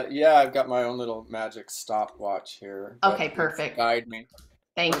 Yeah, I've got my own little magic stopwatch here. Okay, perfect. Guide me.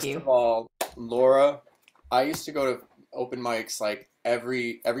 Thank you. First of all, Laura, I used to go to open mics like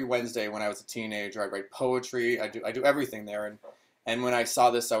every Wednesday when I was a teenager. I write poetry. I do everything there. And when I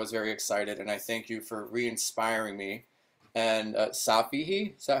saw this, I was very excited. And I thank you for re-inspiring me. And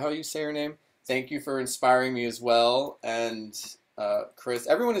Sahffi, is that how you say her name? Thank you for inspiring me as well. And Chris,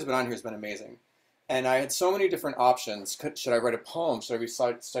 everyone who's been on here has been amazing. And I had so many different options. Should I write a poem? Should I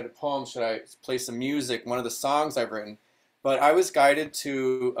recite a poem? Should I play some music? One of the songs I've written. But I was guided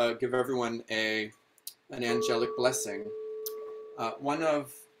to give everyone an angelic blessing. One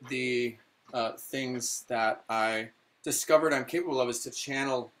of the things that I discovered I'm capable of is to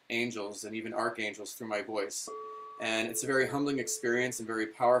channel angels and even archangels through my voice. And it's a very humbling experience and very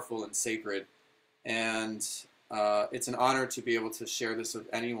powerful and sacred. And it's an honor to be able to share this with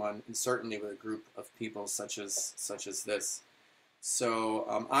anyone, and certainly with a group of people such as this. So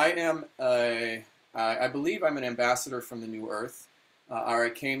I believe I'm an ambassador from the New Earth. I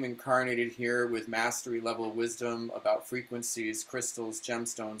came incarnated here with mastery level wisdom about frequencies, crystals,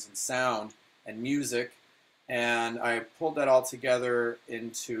 gemstones, and sound and music. And I pulled that all together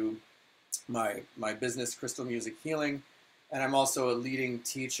into my business, Crystal Music Healing. And I'm also a leading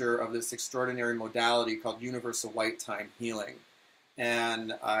teacher of this extraordinary modality called Universal White Time Healing.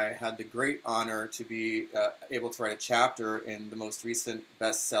 And I had the great honor to be able to write a chapter in the most recent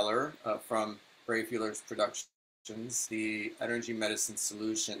bestseller from Brave Healers Productions, the energy medicine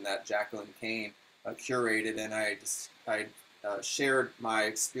solution that Jacqueline Kane curated. And I shared my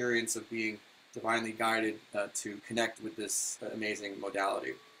experience of being divinely guided to connect with this amazing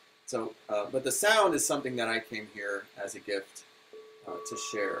modality. So, but the sound is something that I came here as a gift to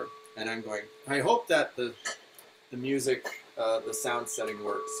share. And I hope that the music, the sound setting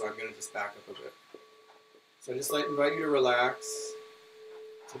works. So I'm going to just back up a bit. So I just invite you to relax,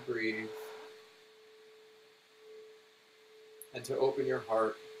 to breathe, and to open your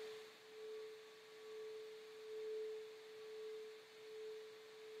heart.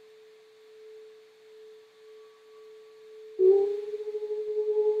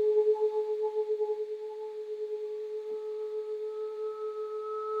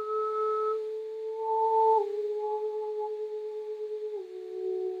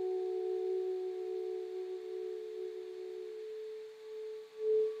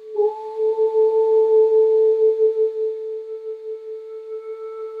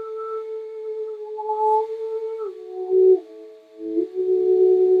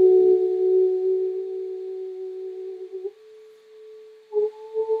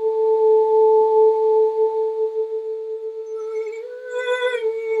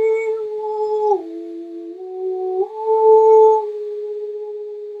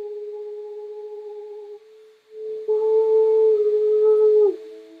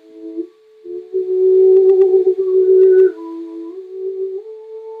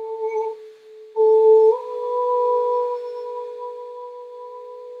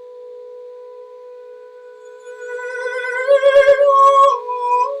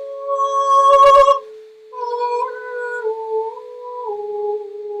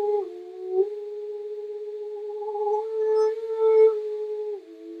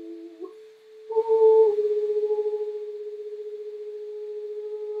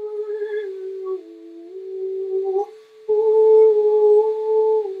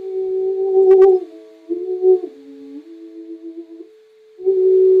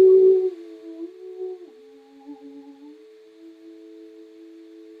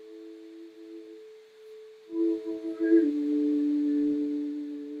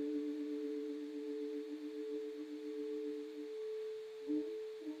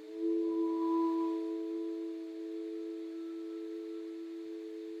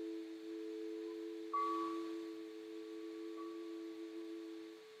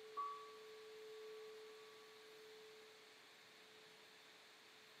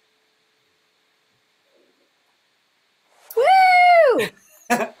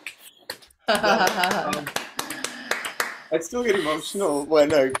 I still get emotional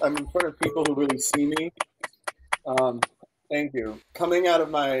when I'm in front of people who really see me. Thank you. Coming out of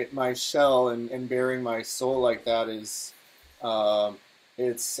my shell and bearing my soul like that is,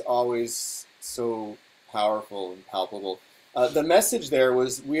 it's always so powerful and palpable. The message there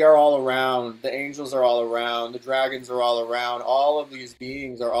was, we are all around, the angels are all around, the dragons are all around, all of these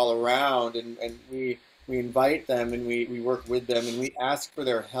beings are all around, and we invite them, and we work with them, and we ask for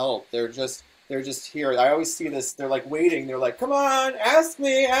their help. They're just here. I always see this, they're like waiting, they're like, come on, ask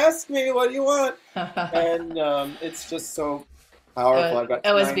me, what do you want? And it's just so powerful. I've got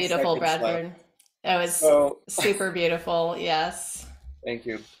it was 9 beautiful, seconds Bradford. left. It was So, super beautiful. Yes. thank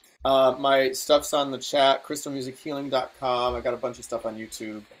you. My stuff's on the chat, crystalmusichealing.com. I got a bunch of stuff on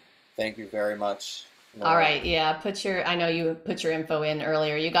YouTube. Thank you very much. All right. Yeah. I know you put your info in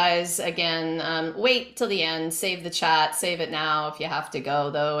earlier. You guys, again, wait till the end, save the chat, save it now if you have to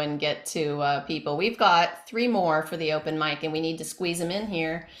go though, and get to people. We've got 3 more for the open mic and we need to squeeze them in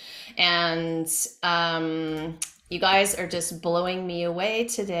here. And you guys are just blowing me away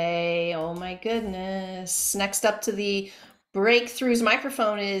today. Oh my goodness. Next up to the Breakthroughs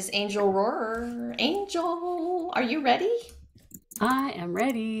microphone is Angel Rohrer. Angel, are you ready? I am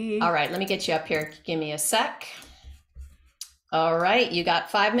ready. All right, let me get you up here. Give me a sec. All right, you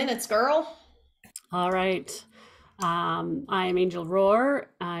got 5 minutes, girl. All right. I am Angel Rohrer.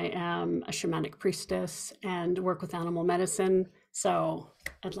 I am a shamanic priestess and work with animal medicine. So,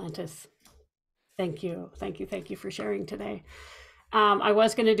 Atlantis, thank you for sharing today. I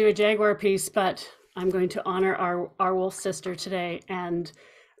was going to do a jaguar piece, but I'm going to honor our wolf sister today and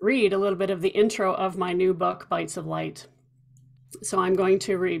read a little bit of the intro of my new book, Bites of Light. So I'm going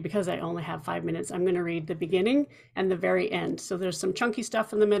to read, because I only have 5 minutes, I'm going to read the beginning and the very end. So there's some chunky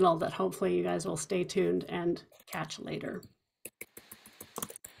stuff in the middle that hopefully you guys will stay tuned and catch later.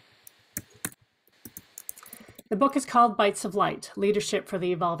 The book is called Bites of Light, Leadership for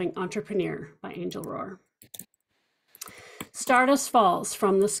the Evolving Entrepreneur by Angel Rohrer. Stardust falls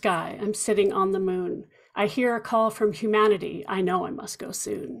from the sky. I'm sitting on the moon. I hear a call from humanity. I know I must go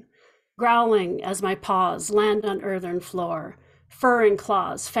soon. Growling as my paws land on earthen floor. Fur and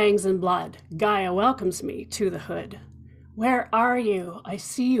claws, fangs and blood. Gaia welcomes me to the hood. Where are you? I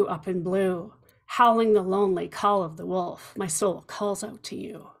see you up in blue. Howling the lonely call of the wolf. My soul calls out to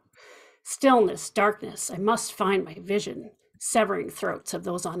you. Stillness, darkness, I must find my vision. Severing throats of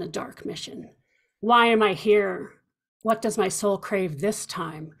those on a dark mission. Why am I here? What does my soul crave this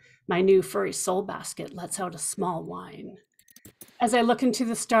time? My new furry soul basket lets out a small whine. As I look into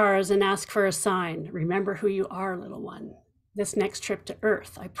the stars and ask for a sign, remember who you are, little one. This next trip to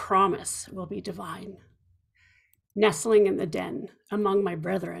Earth, I promise, will be divine. Nestling in the den among my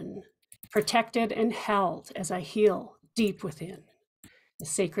brethren, protected and held as I heal deep within. The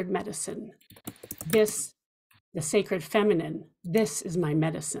sacred medicine, the sacred feminine, this is my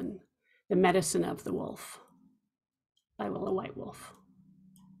medicine, the medicine of the wolf. By Willow White Wolf.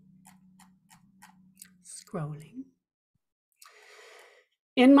 Scrolling.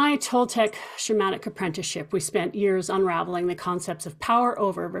 In my Toltec shamanic apprenticeship, we spent years unraveling the concepts of power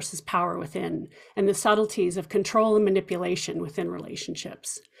over versus power within, and the subtleties of control and manipulation within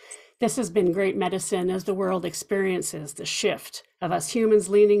relationships. This has been great medicine as the world experiences the shift of us humans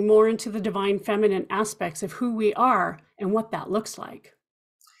leaning more into the divine feminine aspects of who we are and what that looks like.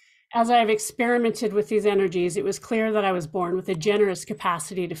 As I've experimented with these energies, it was clear that I was born with a generous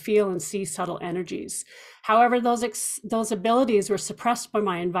capacity to feel and see subtle energies. However, those abilities were suppressed by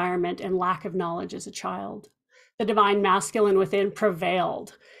my environment and lack of knowledge as a child. The divine masculine within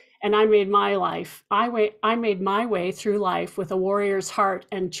prevailed, and I made my way through life with a warrior's heart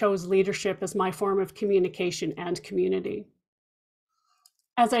and chose leadership as my form of communication and community.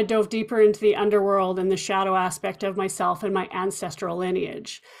 As I dove deeper into the underworld and the shadow aspect of myself and my ancestral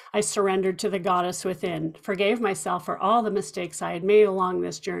lineage, I surrendered to the goddess within, forgave myself for all the mistakes I had made along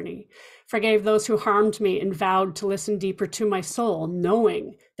this journey, forgave those who harmed me, and vowed to listen deeper to my soul,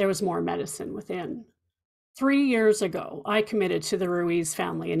 knowing there was more medicine within. 3 years ago, I committed to the Ruiz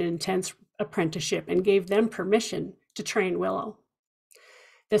family an intense apprenticeship and gave them permission to train Willow.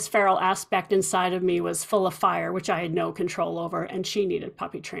 This feral aspect inside of me was full of fire, which I had no control over, and she needed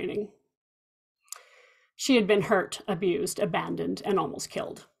puppy training. She had been hurt, abused, abandoned, and almost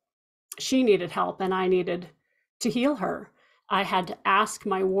killed. She needed help, and I needed to heal her. I had to ask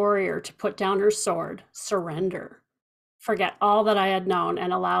my warrior to put down her sword, surrender, forget all that I had known,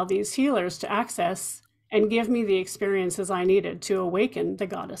 and allow these healers to access and give me the experiences I needed to awaken the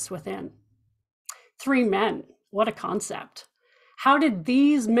goddess within. 3 men, what a concept. How did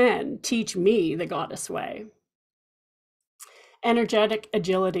these men teach me the goddess way? Energetic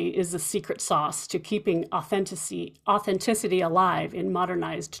agility is the secret sauce to keeping authenticity alive in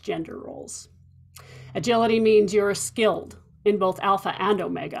modernized gender roles. Agility means you're skilled in both alpha and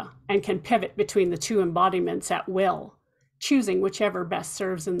omega and can pivot between the two embodiments at will, choosing whichever best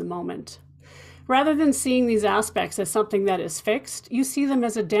serves in the moment. Rather than seeing these aspects as something that is fixed, you see them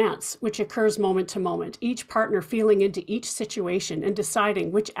as a dance which occurs moment to moment, each partner feeling into each situation and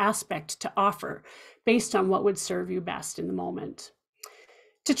deciding which aspect to offer based on what would serve you best in the moment.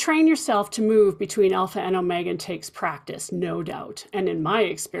 To train yourself to move between alpha and omega takes practice, no doubt. And in my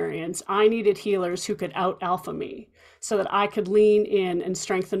experience, I needed healers who could out-alpha me so that I could lean in and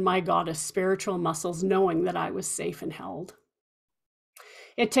strengthen my goddess spiritual muscles, knowing that I was safe and held.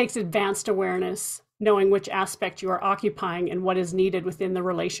 It takes advanced awareness, knowing which aspect you are occupying and what is needed within the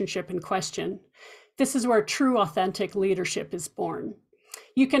relationship in question. This is where true authentic leadership is born.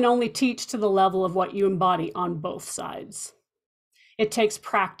 You can only teach to the level of what you embody on both sides. It takes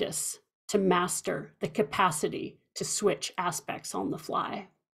practice to master the capacity to switch aspects on the fly.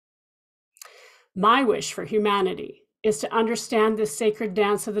 My wish for humanity is to understand this sacred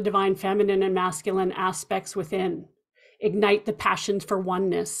dance of the divine feminine and masculine aspects within. Ignite the passion for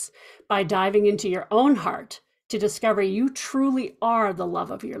oneness by diving into your own heart to discover you truly are the love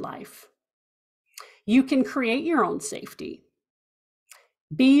of your life. You can create your own safety.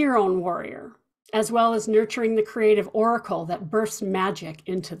 Be your own warrior, as well as nurturing the creative oracle that births magic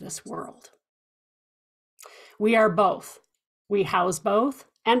into this world. We are both. We house both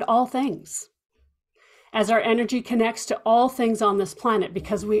and all things. As our energy connects to all things on this planet,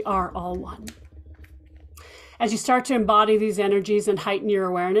 because we are all one. As you start to embody these energies and heighten your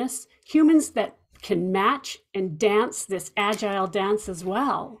awareness, humans that can match and dance this agile dance as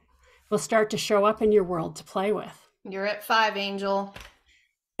well will start to show up in your world to play with. You're at 5, Angel.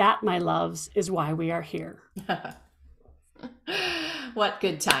 That, my loves, is why we are here. What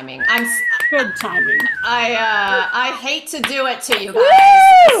good timing. Good timing. I hate to do it to you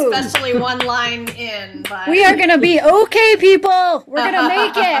guys, especially one line in. But We are going to be okay, people. We're going to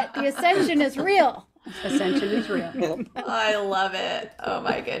make it. The ascension is real. Ascension is real. I love it. Oh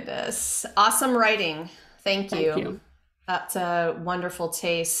my goodness. Awesome writing. Thank you. Thank you. That's a wonderful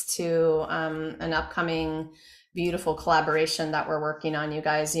taste to an upcoming beautiful collaboration that we're working on, you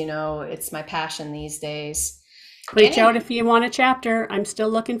guys. You know, it's my passion these days. Reach out if you want a chapter. I'm still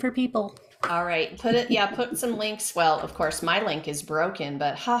looking for people. All right, put some links. Well, of course, my link is broken,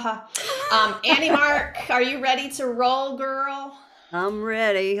 but haha. Annie Mark, are you ready to roll, girl? I'm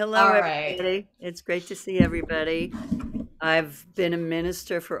ready. Hello, All everybody. right. It's great to see everybody. I've been a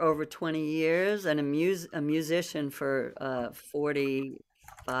minister for over 20 years and a musician for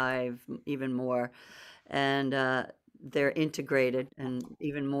 45, even more. And they're integrated and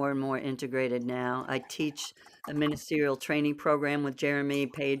even more integrated now. I teach a ministerial training program with Jeremy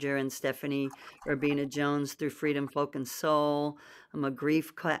Pager and Stephanie Urbina Jones through Freedom, Folk, and Soul. I'm a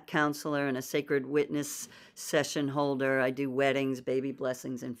grief counselor and a sacred witness session holder. I do weddings, baby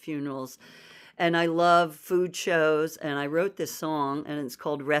blessings, and funerals. And I love food shows. And I wrote this song, and it's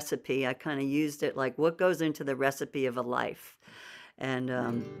called Recipe. I kind of used it like, what goes into the recipe of a life? And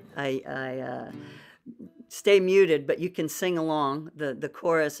I stay muted, but you can sing along. The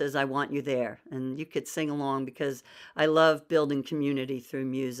chorus is, I want you there. And you could sing along because I love building community through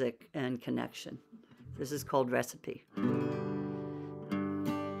music and connection. This is called Recipe.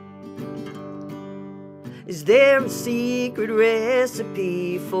 Is there a secret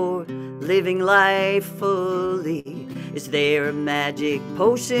recipe for living life fully? Is there a magic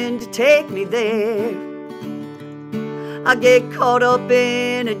potion to take me there? I get caught up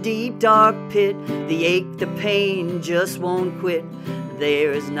in a deep dark pit. The ache, the pain just won't quit.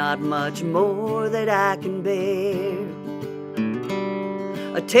 There is not much more that I can bear.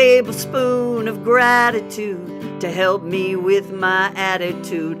 A tablespoon of gratitude to help me with my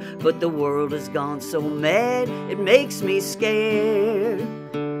attitude. But the world has gone so mad, it makes me scared.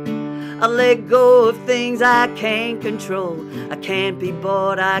 I let go of things I can't control. I can't be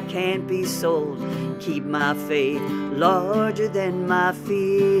bought, I can't be sold. Keep my faith larger than my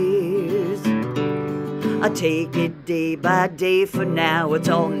fears. I take it day by day for now. It's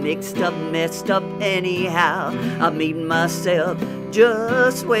all mixed up, messed up anyhow. I meet myself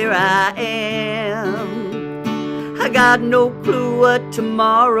just where I am. I got no clue what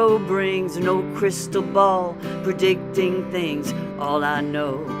tomorrow brings. No crystal ball predicting things. All I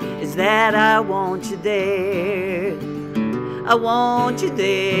know is that I want you there. I want you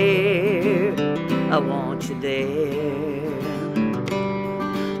there. I want you there.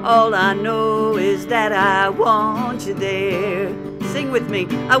 All I know is that I want you there. Sing with me.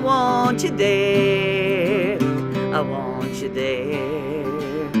 I want you there. I want you there.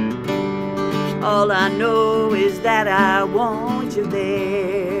 All I know is that I want you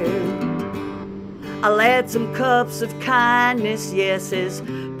there. I'll add some cups of kindness, yes, as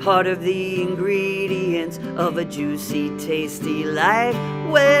part of the ingredients of a juicy, tasty life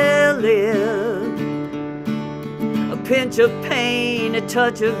well lived. A pinch of pain, a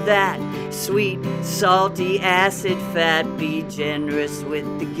touch of that sweet, salty acid fat. Be generous with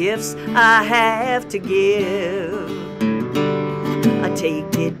the gifts I have to give. I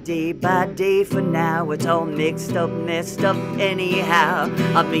take it day by day for now. It's all mixed up, messed up anyhow.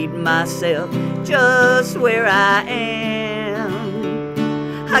 I meet myself just where I am.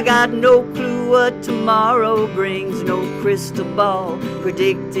 I got no clue what tomorrow brings, no crystal ball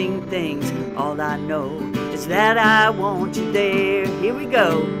predicting things. All I know is that I want you there. Here we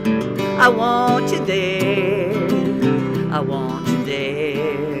go. I want you there. I want you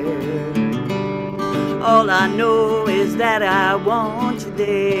there. All I know is that I want you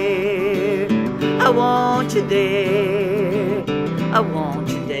there. I want you there. I want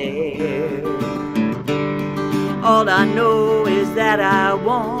you there. All I know is that I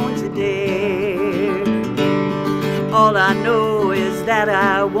want you there. All I know is that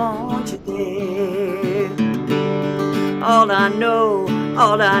I want you there. All I know,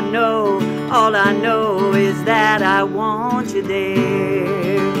 all I know, all I know is that I want you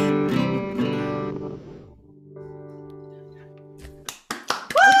there.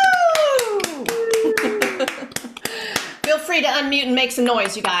 Feel free to unmute and make some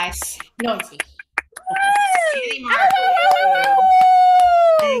noise, you guys. Noisy.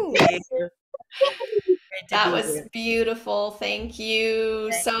 Thank you. That was beautiful. Thank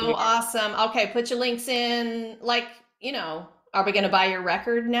you. So awesome. Okay, put your links in. Like, you know, are we going to buy your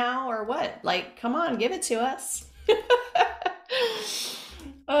record now or what? Like, come on, give it to us.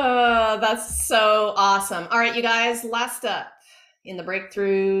 Oh, that's so awesome. All right, you guys, last up in the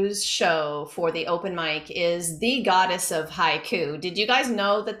Breakthroughs show for the open mic is the Goddess of Haiku. Did you guys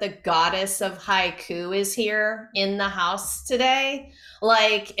know that the Goddess of Haiku is here in the house today?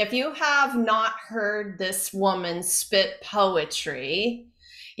 Like, if you have not heard this woman spit poetry,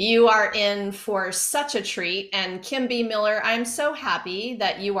 you are in for such a treat. And Kim B. Miller, I'm so happy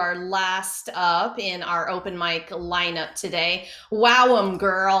that you are last up in our open mic lineup today. Wow 'em,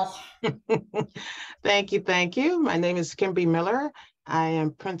 girl. Thank you. Thank you. My name is Kim B. Miller. I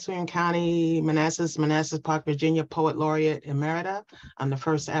am Prince William County, Manassas Park, Virginia Poet Laureate Emerita. I'm the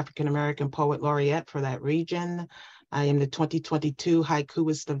first African-American Poet Laureate for that region. I am the 2022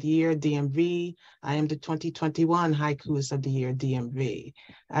 Haikuist of the Year, DMV. I am the 2021 Haikuist of the Year, DMV.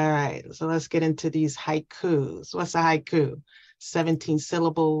 All right, so let's get into these haikus. What's a haiku? 17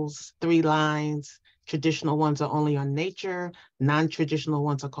 syllables, 3 lines. Traditional ones are only on nature. Non-traditional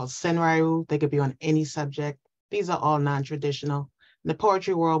ones are called senryu. They could be on any subject. These are all non-traditional. In the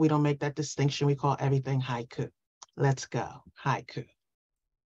poetry world, we don't make that distinction. We call everything haiku. Let's go. Haiku.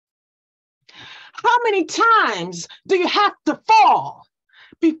 How many times do you have to fall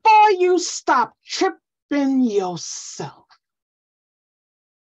before you stop tripping yourself?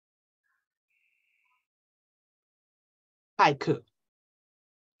 Haiku.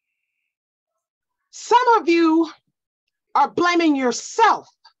 Some of you are blaming yourself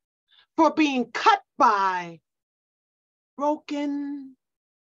for being cut by broken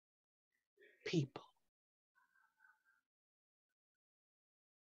people.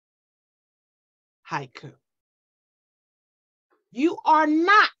 Haiku. You are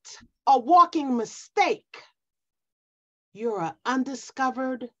not a walking mistake. You're an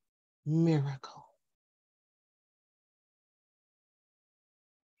undiscovered miracle.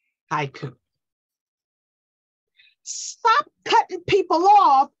 Haiku. Stop cutting people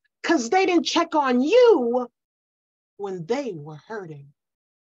off because they didn't check on you when they were hurting.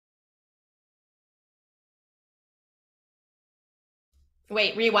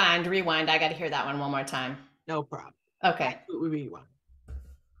 Wait, rewind. I got to hear that one more time. No problem. Okay. Rewind.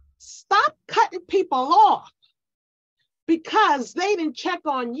 Stop cutting people off because they didn't check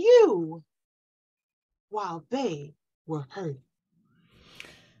on you while they were hurting.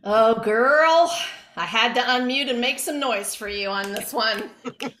 Oh, girl, I had to unmute and make some noise for you on this one.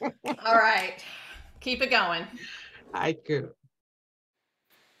 All right, keep it going. Haiku.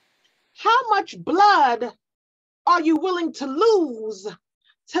 How much blood are you willing to lose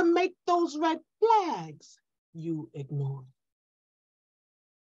to make those red flags you ignore?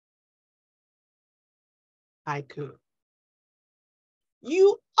 Haiku.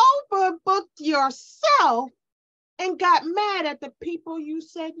 You overbooked yourself and got mad at the people you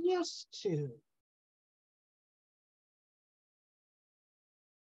said yes to.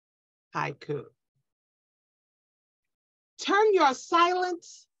 Haiku. Turn your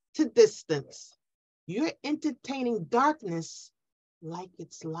silence to distance. You're entertaining darkness like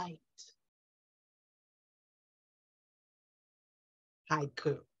it's light.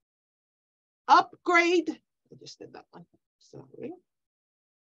 Haiku. Upgrade. I just did that one. Sorry.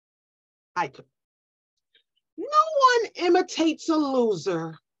 Haiku. No one imitates a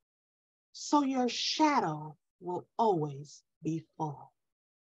loser, so your shadow will always be full.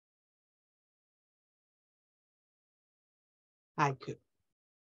 Haiku.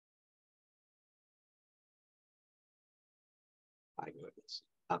 My goodness.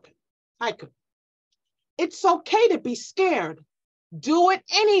 Okay. Haiku. It's okay to be scared. Do it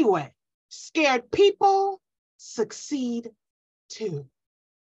anyway. Scared people succeed too.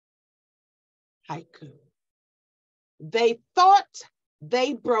 Haiku. They thought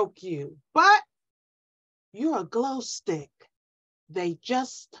they broke you, but you're a glow stick. They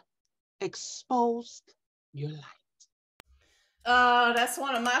just exposed your light. Oh, that's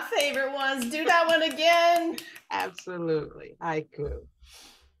one of my favorite ones. Do that one again. Absolutely. Haiku.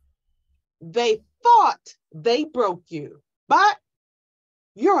 They thought they broke you, but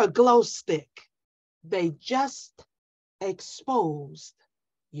you're a glow stick. They just exposed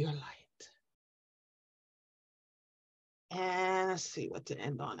your light. And let's see what to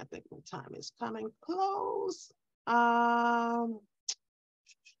end on. I think my time is coming close.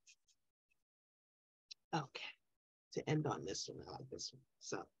 Okay, to end on this one, I like this one.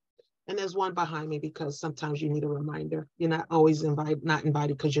 So, and there's one behind me because sometimes you need a reminder. You're not always not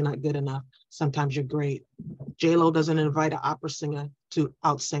invited because you're not good enough. Sometimes you're great. J-Lo doesn't invite an opera singer to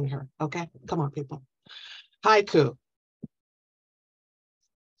outsing her. Okay, come on, people. Haiku.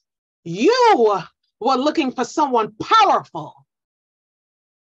 You were looking for someone powerful.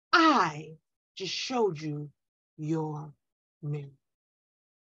 I just showed you your mirror.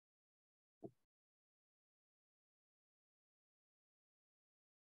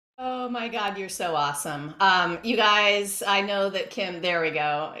 Oh my God, you're so awesome. You guys, I know that Kim, there we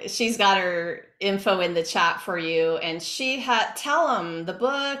go. She's got her info in the chat for you, and she had, tell them the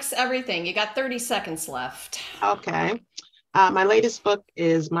books, everything. You got 30 seconds left. Okay. My latest book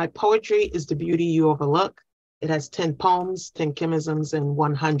is My Poetry is the Beauty You Overlook. It has 10 poems, 10 chemisms, and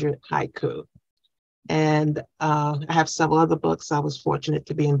 100 haiku. And I have several other books. I was fortunate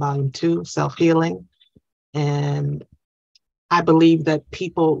to be in volume 2, Self-Healing. And I believe that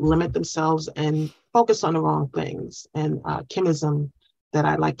people limit themselves and focus on the wrong things. And chemism that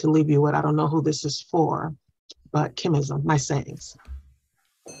I'd like to leave you with, I don't know who this is for, but chemism, my sayings.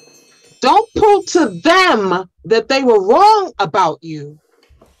 Don't prove to them that they were wrong about you.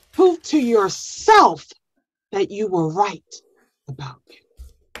 Prove to yourself that you were right about you.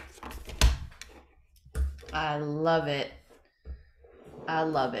 I love it. I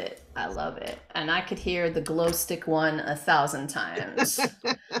love it. I love it. And I could hear the glow stick one 1,000 times.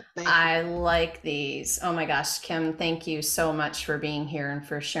 I like these. Oh my gosh, Kim, thank you so much for being here and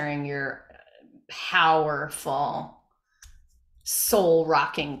for sharing your powerful,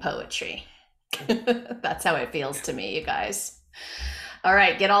 soul-rocking poetry. That's how it feels to me, you guys. All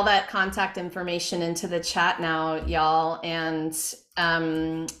right, get all that contact information into the chat now, y'all, and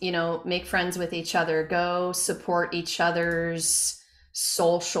make friends with each other. Go support each other's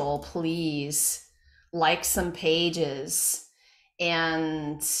social, please. Like some pages,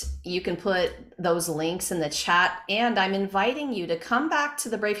 and you can put those links in the chat. And I'm inviting you to come back to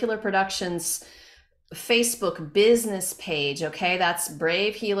the Brave Healer Productions Facebook business page. Okay, that's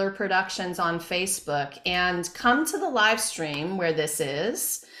Brave Healer Productions on Facebook, and come to the live stream where this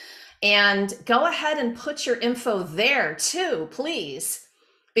is, and go ahead and put your info there too, please,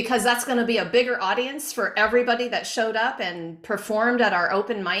 because that's going to be a bigger audience for everybody that showed up and performed at our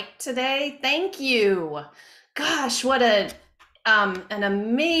open mic today. Thank you. Gosh, what an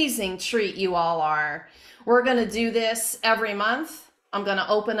amazing treat you all are. We're going to do this every month. I'm going to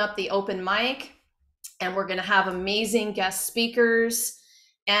open up the open mic, and we're going to have amazing guest speakers.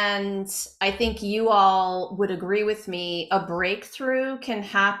 And I think you all would agree with me, a breakthrough can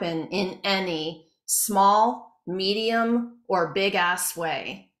happen in any small, medium, or big ass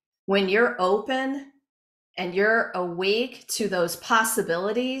way. When you're open and you're awake to those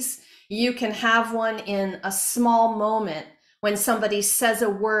possibilities, you can have one in a small moment when somebody says a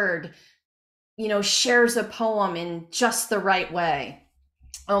word, shares a poem in just the right way.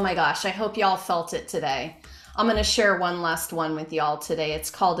 Oh my gosh, I hope y'all felt it today. I'm going to share one last one with y'all today. It's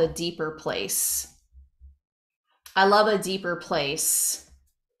called A Deeper Place. I love a deeper place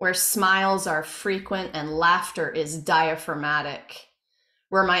where smiles are frequent and laughter is diaphragmatic,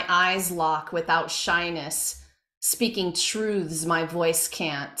 where my eyes lock without shyness, speaking truths my voice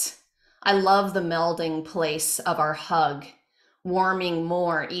can't. I love the melding place of our hug, warming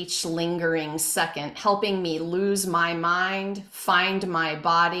more each lingering second, helping me lose my mind, find my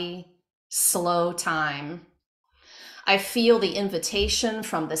body, slow time. I feel the invitation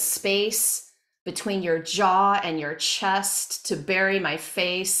from the space between your jaw and your chest to bury my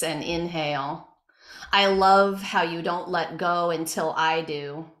face and inhale. I love how you don't let go until I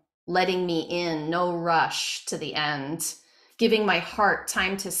do, letting me in, no rush to the end, giving my heart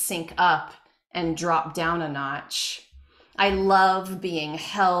time to sink up and drop down a notch. I love being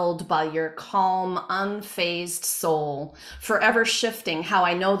held by your calm, unfazed soul, forever shifting how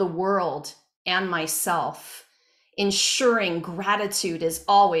I know the world and myself, ensuring gratitude is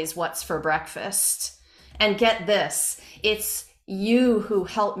always what's for breakfast. And get this, it's you who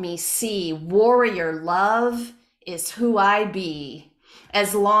help me see warrior love is who I be,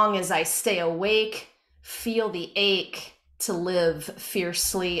 as long as I stay awake, feel the ache to live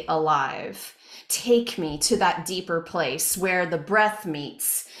fiercely alive. Take me to that deeper place where the breath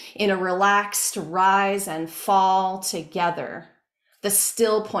meets in a relaxed rise and fall together. The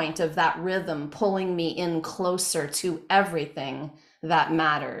still point of that rhythm pulling me in closer to everything that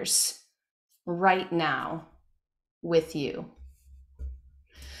matters right now with you.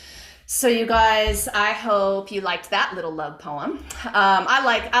 So you guys, I hope you liked that little love poem.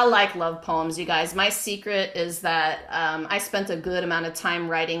 I like love poems, you guys. My secret is that I spent a good amount of time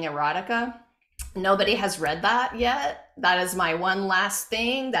writing erotica. Nobody has read that yet. That is my one last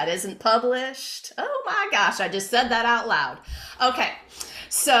thing that isn't published. Oh my gosh, I just said that out loud. Okay,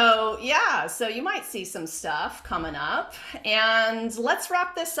 so yeah, so you might see some stuff coming up. And let's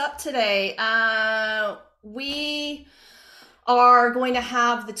wrap this up today. We are going to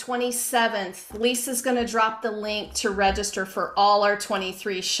have the 27th. Lisa's going to drop the link to register for all our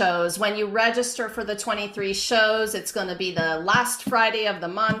 23 shows. When you register for the 23 shows, it's going to be the last Friday of the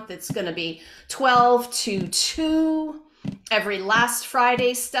month. It's going to be 12 to 2. Every last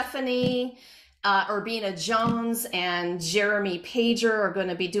Friday, Stephanie, Urbina Jones, and Jeremy Pager are going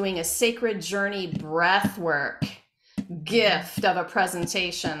to be doing a sacred journey breath work gift of a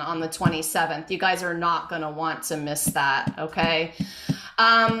presentation on the 27th. You guys are not going to want to miss that, okay?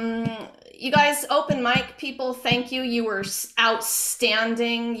 You guys, open mic people, thank you. You were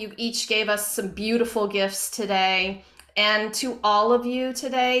outstanding. You each gave us some beautiful gifts today. And to all of you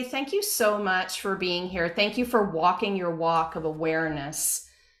today, thank you so much for being here. Thank you for walking your walk of awareness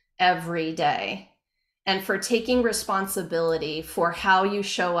every day and for taking responsibility for how you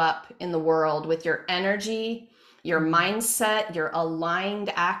show up in the world with your energy, your mindset, your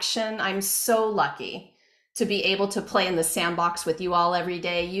aligned action. I'm so lucky to be able to play in the sandbox with you all every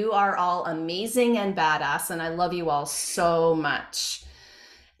day. You are all amazing and badass, and I love you all so much.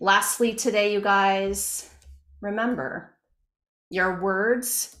 Lastly today, you guys, remember, your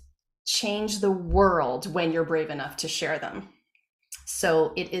words change the world when you're brave enough to share them.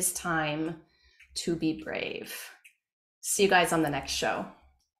 So it is time to be brave. See you guys on the next show.